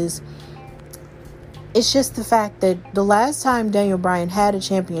is it's just the fact that the last time Daniel Bryan had a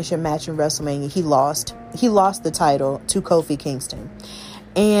championship match in WrestleMania, he lost the title to Kofi Kingston.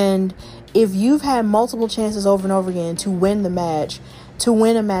 And if you've had multiple chances over and over again to win a match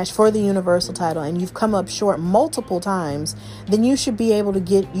for the Universal title, and you've come up short multiple times, then you should be able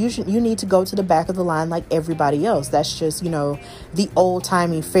to you need to go to the back of the line like everybody else. That's just, the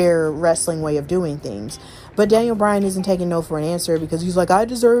old-timey fair wrestling way of doing things. But Daniel Bryan isn't taking no for an answer, because he's like, I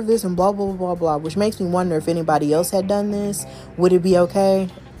deserve this and blah, blah, blah, blah, which makes me wonder if anybody else had done this, would it be okay?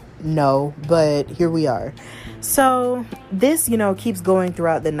 No, but here we are. So this, keeps going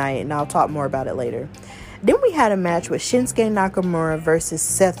throughout the night, and I'll talk more about it later. Then we had a match with Shinsuke Nakamura versus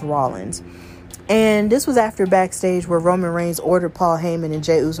Seth Rollins. And this was after backstage, where Roman Reigns ordered Paul Heyman and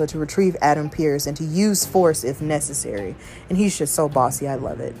Jey Uso to retrieve Adam Pearce and to use force if necessary. And he's just so bossy. I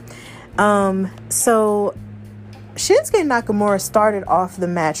love it. So Shinsuke Nakamura started off the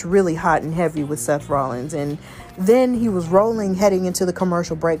match really hot and heavy with Seth Rollins, and then he was rolling heading into the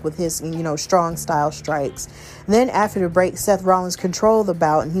commercial break with his, strong style strikes. Then after the break, Seth Rollins controlled the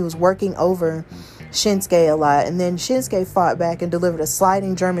bout, and he was working over Shinsuke a lot. And then Shinsuke fought back and delivered a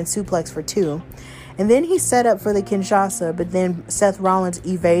sliding German suplex for 2. And then he set up for the Kinshasa, but then Seth Rollins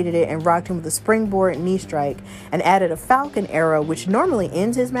evaded it and rocked him with a springboard knee strike and added a Falcon Arrow, which normally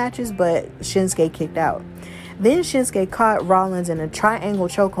ends his matches, but Shinsuke kicked out. Then Shinsuke caught Rollins in a triangle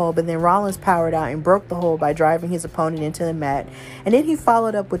chokehold, but then Rollins powered out and broke the hold by driving his opponent into the mat. And then he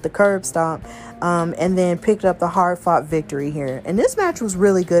followed up with the curb stomp, and then picked up the hard-fought victory here. And this match was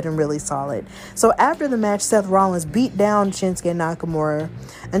really good and really solid. So after the match, Seth Rollins beat down Shinsuke Nakamura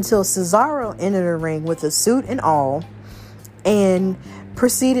until Cesaro entered the ring with a suit and all, and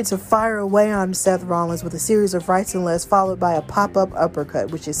proceeded to fire away on Seth Rollins with a series of rights and lefts, followed by a pop-up uppercut,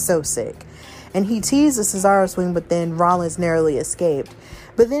 which is so sick. And he teased the Cesaro swing, but then Rollins narrowly escaped.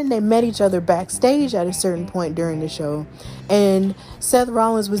 But then they met each other backstage at a certain point during the show, and Seth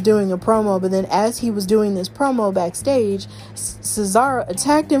Rollins was doing a promo, but then as he was doing this promo backstage, Cesaro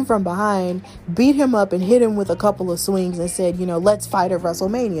attacked him from behind, beat him up, and hit him with a couple of swings and said, let's fight at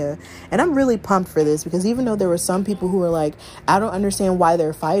WrestleMania. And I'm really pumped for this, because even though there were some people who were like, I don't understand why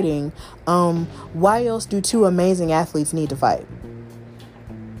they're fighting, why else do 2 amazing athletes need to fight?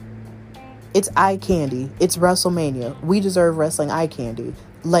 It's eye candy. It's WrestleMania. We deserve wrestling eye candy.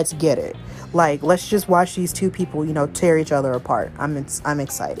 Let's get it. Let's just watch these 2 people, tear each other apart. I'm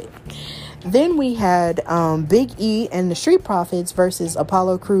excited. Then we had Big E and the Street Profits versus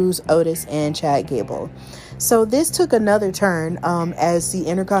Apollo Crews, Otis, and Chad Gable. So this took another turn as the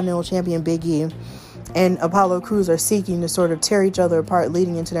Intercontinental Champion Big E and Apollo Crews are seeking to sort of tear each other apart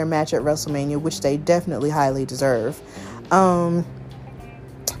leading into their match at WrestleMania, which they definitely highly deserve.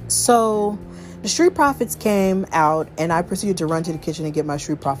 So The Street Profits came out, and I proceeded to run to the kitchen and get my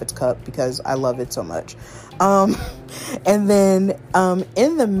Street Profits cup because I love it so much. And then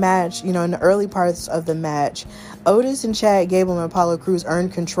in the match, in the early parts of the match, Otis and Chad Gable and Apollo Crews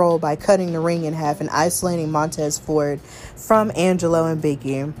earned control by cutting the ring in half and isolating Montez Ford from Angelo and Big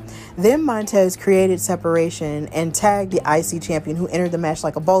E. Then Montez created separation and tagged the IC champion, who entered the match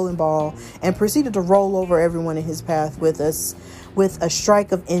like a bowling ball and proceeded to roll over everyone in his path with a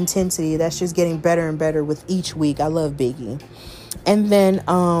strike of intensity that's just getting better and better with each week. I love Big E. And then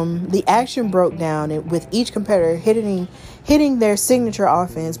the action broke down, and with each competitor hitting their signature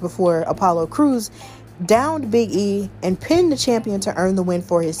offense before Apollo Crews downed Big E and pinned the champion to earn the win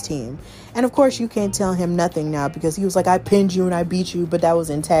for his team. And of course, you can't tell him nothing now because he was like, I pinned you and I beat you, but that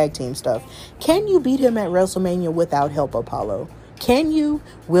was in tag team stuff. Can you beat him at WrestleMania without help, Apollo? Can you?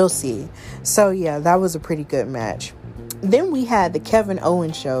 We'll see. So yeah, that was a pretty good match. Then we had the Kevin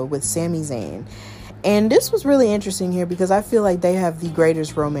Owens show with Sami Zayn. And this was really interesting here because I feel like they have the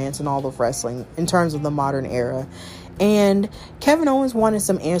greatest romance in all of wrestling in terms of the modern era. And Kevin Owens wanted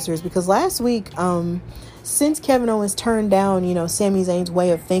some answers because last week, since Kevin Owens turned down, Sami Zayn's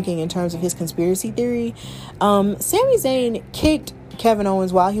way of thinking in terms of his conspiracy theory, Sami Zayn kicked Kevin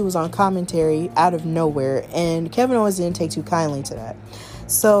Owens while he was on commentary out of nowhere, and Kevin Owens didn't take too kindly to that.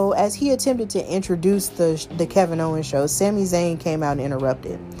 So as he attempted to introduce the Kevin Owens show, Sami Zayn came out and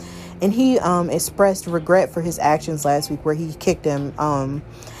interrupted. And he expressed regret for his actions last week where he kicked him.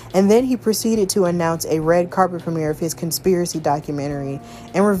 And then he proceeded to announce a red carpet premiere of his conspiracy documentary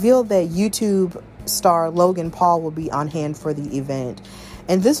and revealed that YouTube star Logan Paul will be on hand for the event.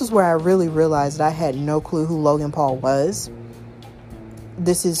 And this is where I really realized that I had no clue who Logan Paul was.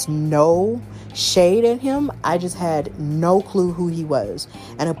 This is no shade at him. I just had no clue who he was.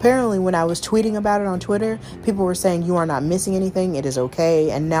 And apparently when I was tweeting about it on Twitter, people were saying you are not missing anything, it is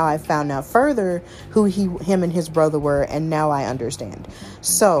okay. And now I found out further who him and his brother were, and now I understand.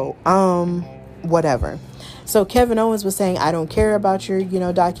 So whatever. So Kevin Owens was saying, I don't care about your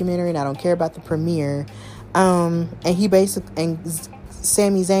documentary, and I don't care about the premiere. And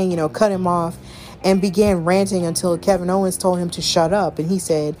Sami Zayn cut him off and began ranting until Kevin Owens told him to shut up. And he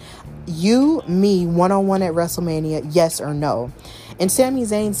said, you, me, one-on-one at WrestleMania, yes or no? And Sami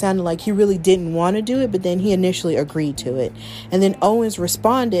Zayn sounded like he really didn't want to do it, but then he initially agreed to it. And then Owens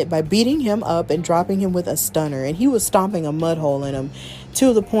responded by beating him up and dropping him with a stunner. And he was stomping a mud hole in him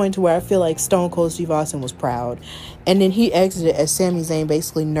to the point to where I feel like Stone Cold Steve Austin was proud. And then he exited as Sami Zayn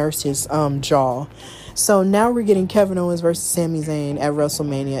basically nursed his jaw. So now we're getting Kevin Owens versus Sami Zayn at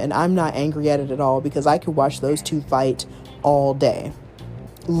WrestleMania, and I'm not angry at it at all because I could watch those two fight all day.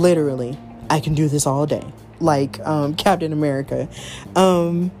 Literally, I can do this all day. Like Captain America.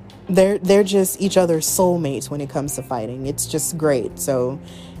 They're just each other's soulmates when it comes to fighting. It's just great. So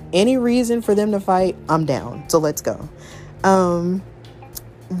any reason for them to fight, I'm down. So let's go.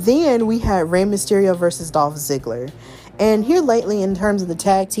 Then we had Rey Mysterio versus Dolph Ziggler. And here lately, in terms of the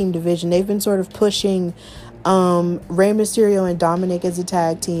tag team division, they've been sort of pushing Rey Mysterio and Dominic as a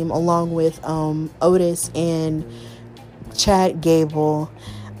tag team, along with Otis and Chad Gable,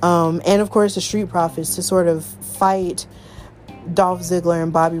 and of course the Street Profits to sort of fight Dolph Ziggler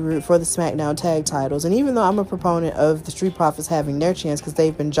and Bobby Roode for the SmackDown tag titles. And even though I'm a proponent of the Street Profits having their chance because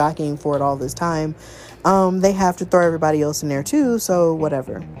they've been jockeying for it all this time, they have to throw everybody else in there too, so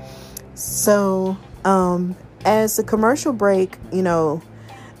whatever. So as the commercial break,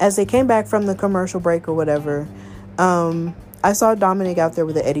 as they came back from the commercial break or whatever, I saw Dominic out there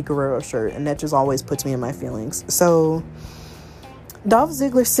with the Eddie Guerrero shirt, and that just always puts me in my feelings. So Dolph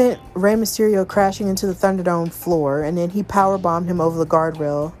Ziggler sent Rey Mysterio crashing into the Thunderdome floor, and then he powerbombed him over the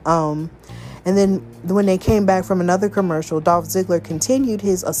guardrail. And then when they came back from another commercial, Dolph Ziggler continued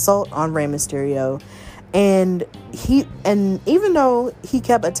his assault on Rey Mysterio. And even though he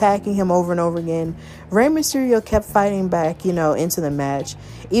kept attacking him over and over again, Rey Mysterio kept fighting back, into the match,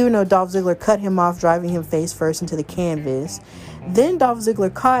 even though Dolph Ziggler cut him off, driving him face first into the canvas. Then Dolph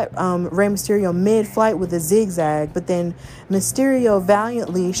Ziggler caught Rey Mysterio mid-flight with a zigzag, but then Mysterio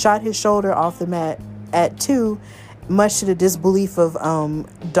valiantly shot his shoulder off the mat at 2, much to the disbelief of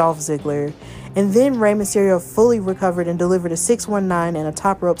Dolph Ziggler. And then Rey Mysterio fully recovered and delivered a 619 and a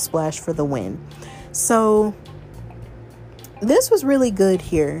top rope splash for the win. So this was really good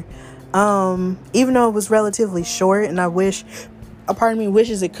here. Even though it was relatively short, and I wish, a part of me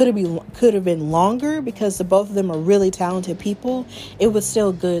wishes it could have been longer because the both of them are really talented people, it was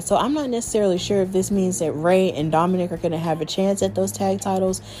still good. So I'm not necessarily sure if this means that Rey and Dominic are going to have a chance at those tag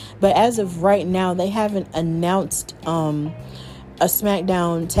titles, but as of right now, they haven't announced a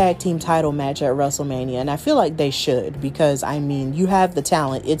SmackDown tag team title match at WrestleMania, and I feel like they should, because you have the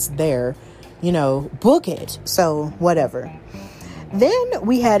talent, it's there. book it. So whatever. Then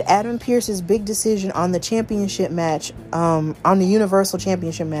we had Adam Pearce's big decision on the championship match, on the Universal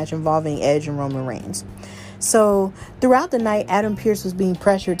Championship match involving Edge and Roman Reigns. So throughout the night, Adam Pearce was being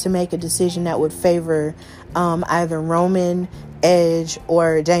pressured to make a decision that would favor either Roman, Edge,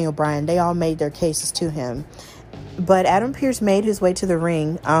 or Daniel Bryan. They all made their cases to him. But Adam Pearce made his way to the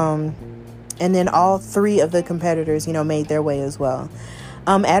ring, and then all three of the competitors, made their way as well.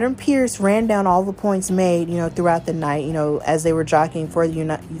 Adam Pearce ran down all the points made, throughout the night, as they were jockeying for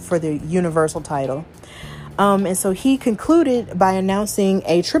the Universal title. And so he concluded by announcing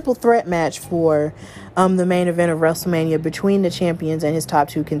a triple threat match for the main event of WrestleMania between the champions and his top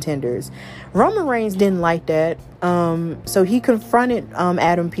two contenders. Roman Reigns didn't like that. So he confronted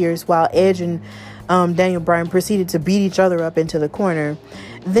Adam Pearce while Edge and Daniel Bryan proceeded to beat each other up into the corner.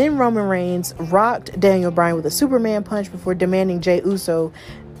 Then Roman Reigns rocked Daniel Bryan with a Superman punch before demanding Jey Uso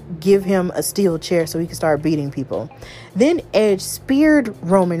give him a steel chair so he could start beating people. Then Edge speared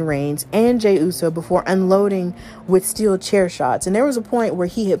Roman Reigns and Jey Uso before unloading with steel chair shots. And there was a point where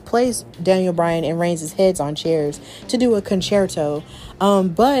he had placed Daniel Bryan and Reigns' heads on chairs to do a concerto.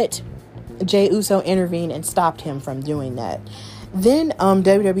 But Jey Uso intervened and stopped him from doing that. Then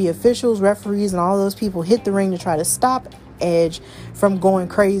WWE officials, referees, and all those people hit the ring to try to stop Edge from going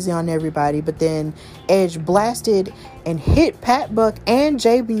crazy on everybody, but then Edge blasted and hit Pat Buck and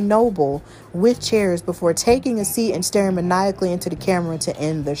JB Noble with chairs before taking a seat and staring maniacally into the camera to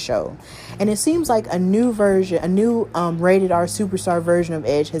end the show. And it seems like a new rated R superstar version of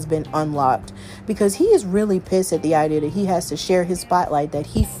Edge has been unlocked, because he is really pissed at the idea that he has to share his spotlight that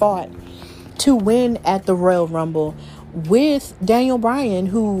he fought to win at the Royal Rumble with Daniel Bryan,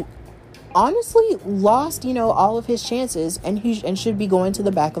 who honestly lost, all of his chances and should be going to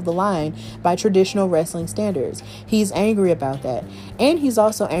the back of the line by traditional wrestling standards. He's angry about that. And he's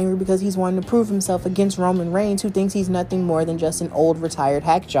also angry because he's wanting to prove himself against Roman Reigns, who thinks he's nothing more than just an old retired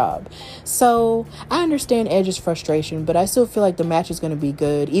hack job. So I understand Edge's frustration, but I still feel like the match is going to be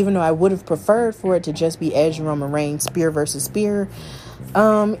good, even though I would have preferred for it to just be Edge and Roman Reigns, spear versus spear.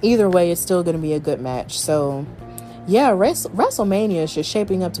 Either way, it's still going to be a good match. So yeah, WrestleMania is just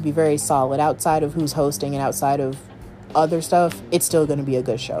shaping up to be very solid. Outside of who's hosting and outside of other stuff, it's still going to be a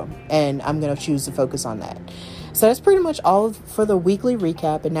good show. And I'm going to choose to focus on that. So that's pretty much all for the weekly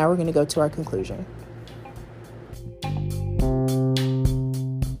recap. And now we're going to go to our conclusion.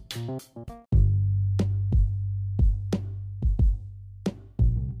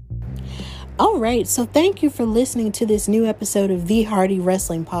 All right, so thank you for listening to this new episode of The Hardy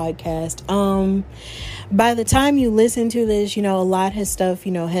Wrestling Podcast. By the time you listen to this, a lot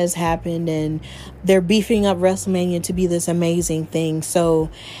has happened, and they're beefing up WrestleMania to be this amazing thing. So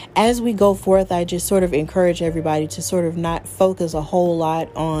as we go forth, I just sort of encourage everybody to sort of not focus a whole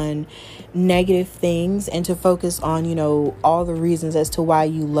lot on negative things and to focus on, all the reasons as to why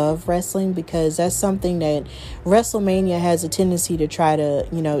you love wrestling, because that's something that WrestleMania has a tendency to try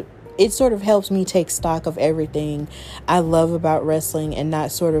to, it sort of helps me take stock of everything I love about wrestling and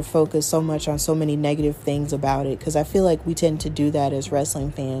not sort of focus so much on so many negative things about it, because I feel like we tend to do that as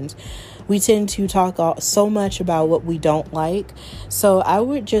wrestling fans. We tend to talk so much about what we don't like. So I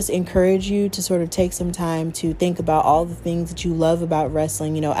would just encourage you to sort of take some time to think about all the things that you love about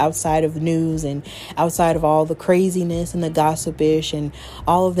wrestling, outside of news and outside of all the craziness and the gossip-ish and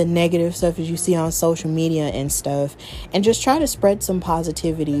all of the negative stuff that you see on social media and stuff. And just try to spread some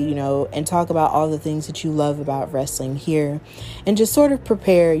positivity, and talk about all the things that you love about wrestling here. And just sort of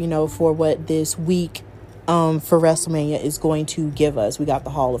prepare, for what this week for WrestleMania is going to give us. We got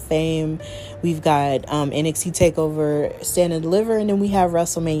the Hall of Fame, we've got NXT TakeOver Stand and Deliver, and then we have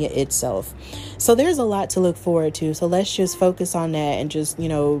WrestleMania itself. So there's a lot to look forward to. So let's just focus on that and just,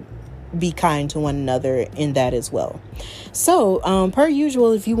 be kind to one another in that as well. So, per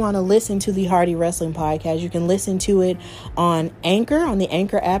usual, if you want to listen to the Hardy Wrestling Podcast, you can listen to it on Anchor, on the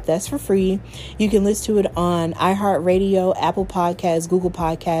Anchor app. That's for free. You can listen to it on iHeartRadio, Apple Podcasts, Google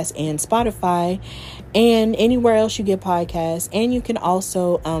Podcasts, and Spotify, and anywhere else you get podcasts. And you can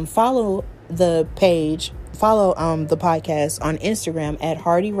also follow the podcast on Instagram at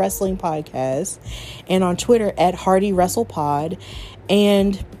Hardy Wrestling Podcast, and on Twitter at Hardy Wrestle Pod,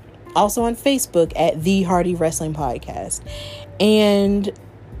 and also on Facebook at The Hardy Wrestling Podcast. And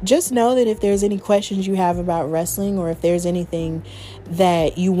just know that if there's any questions you have about wrestling, or if there's anything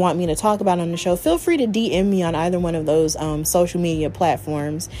that you want me to talk about on the show, feel free to DM me on either one of those social media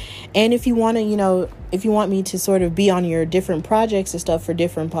platforms. And if you want to, if you want me to sort of be on your different projects and stuff for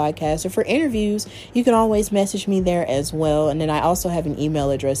different podcasts or for interviews, you can always message me there as well. And then I also have an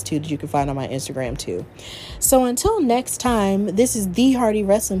email address too that you can find on my Instagram too. So until next time, this is the Hardy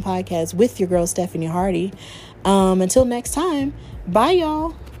Wrestling Podcast with your girl Stephanie Hardy. Until next time, bye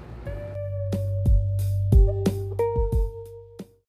y'all.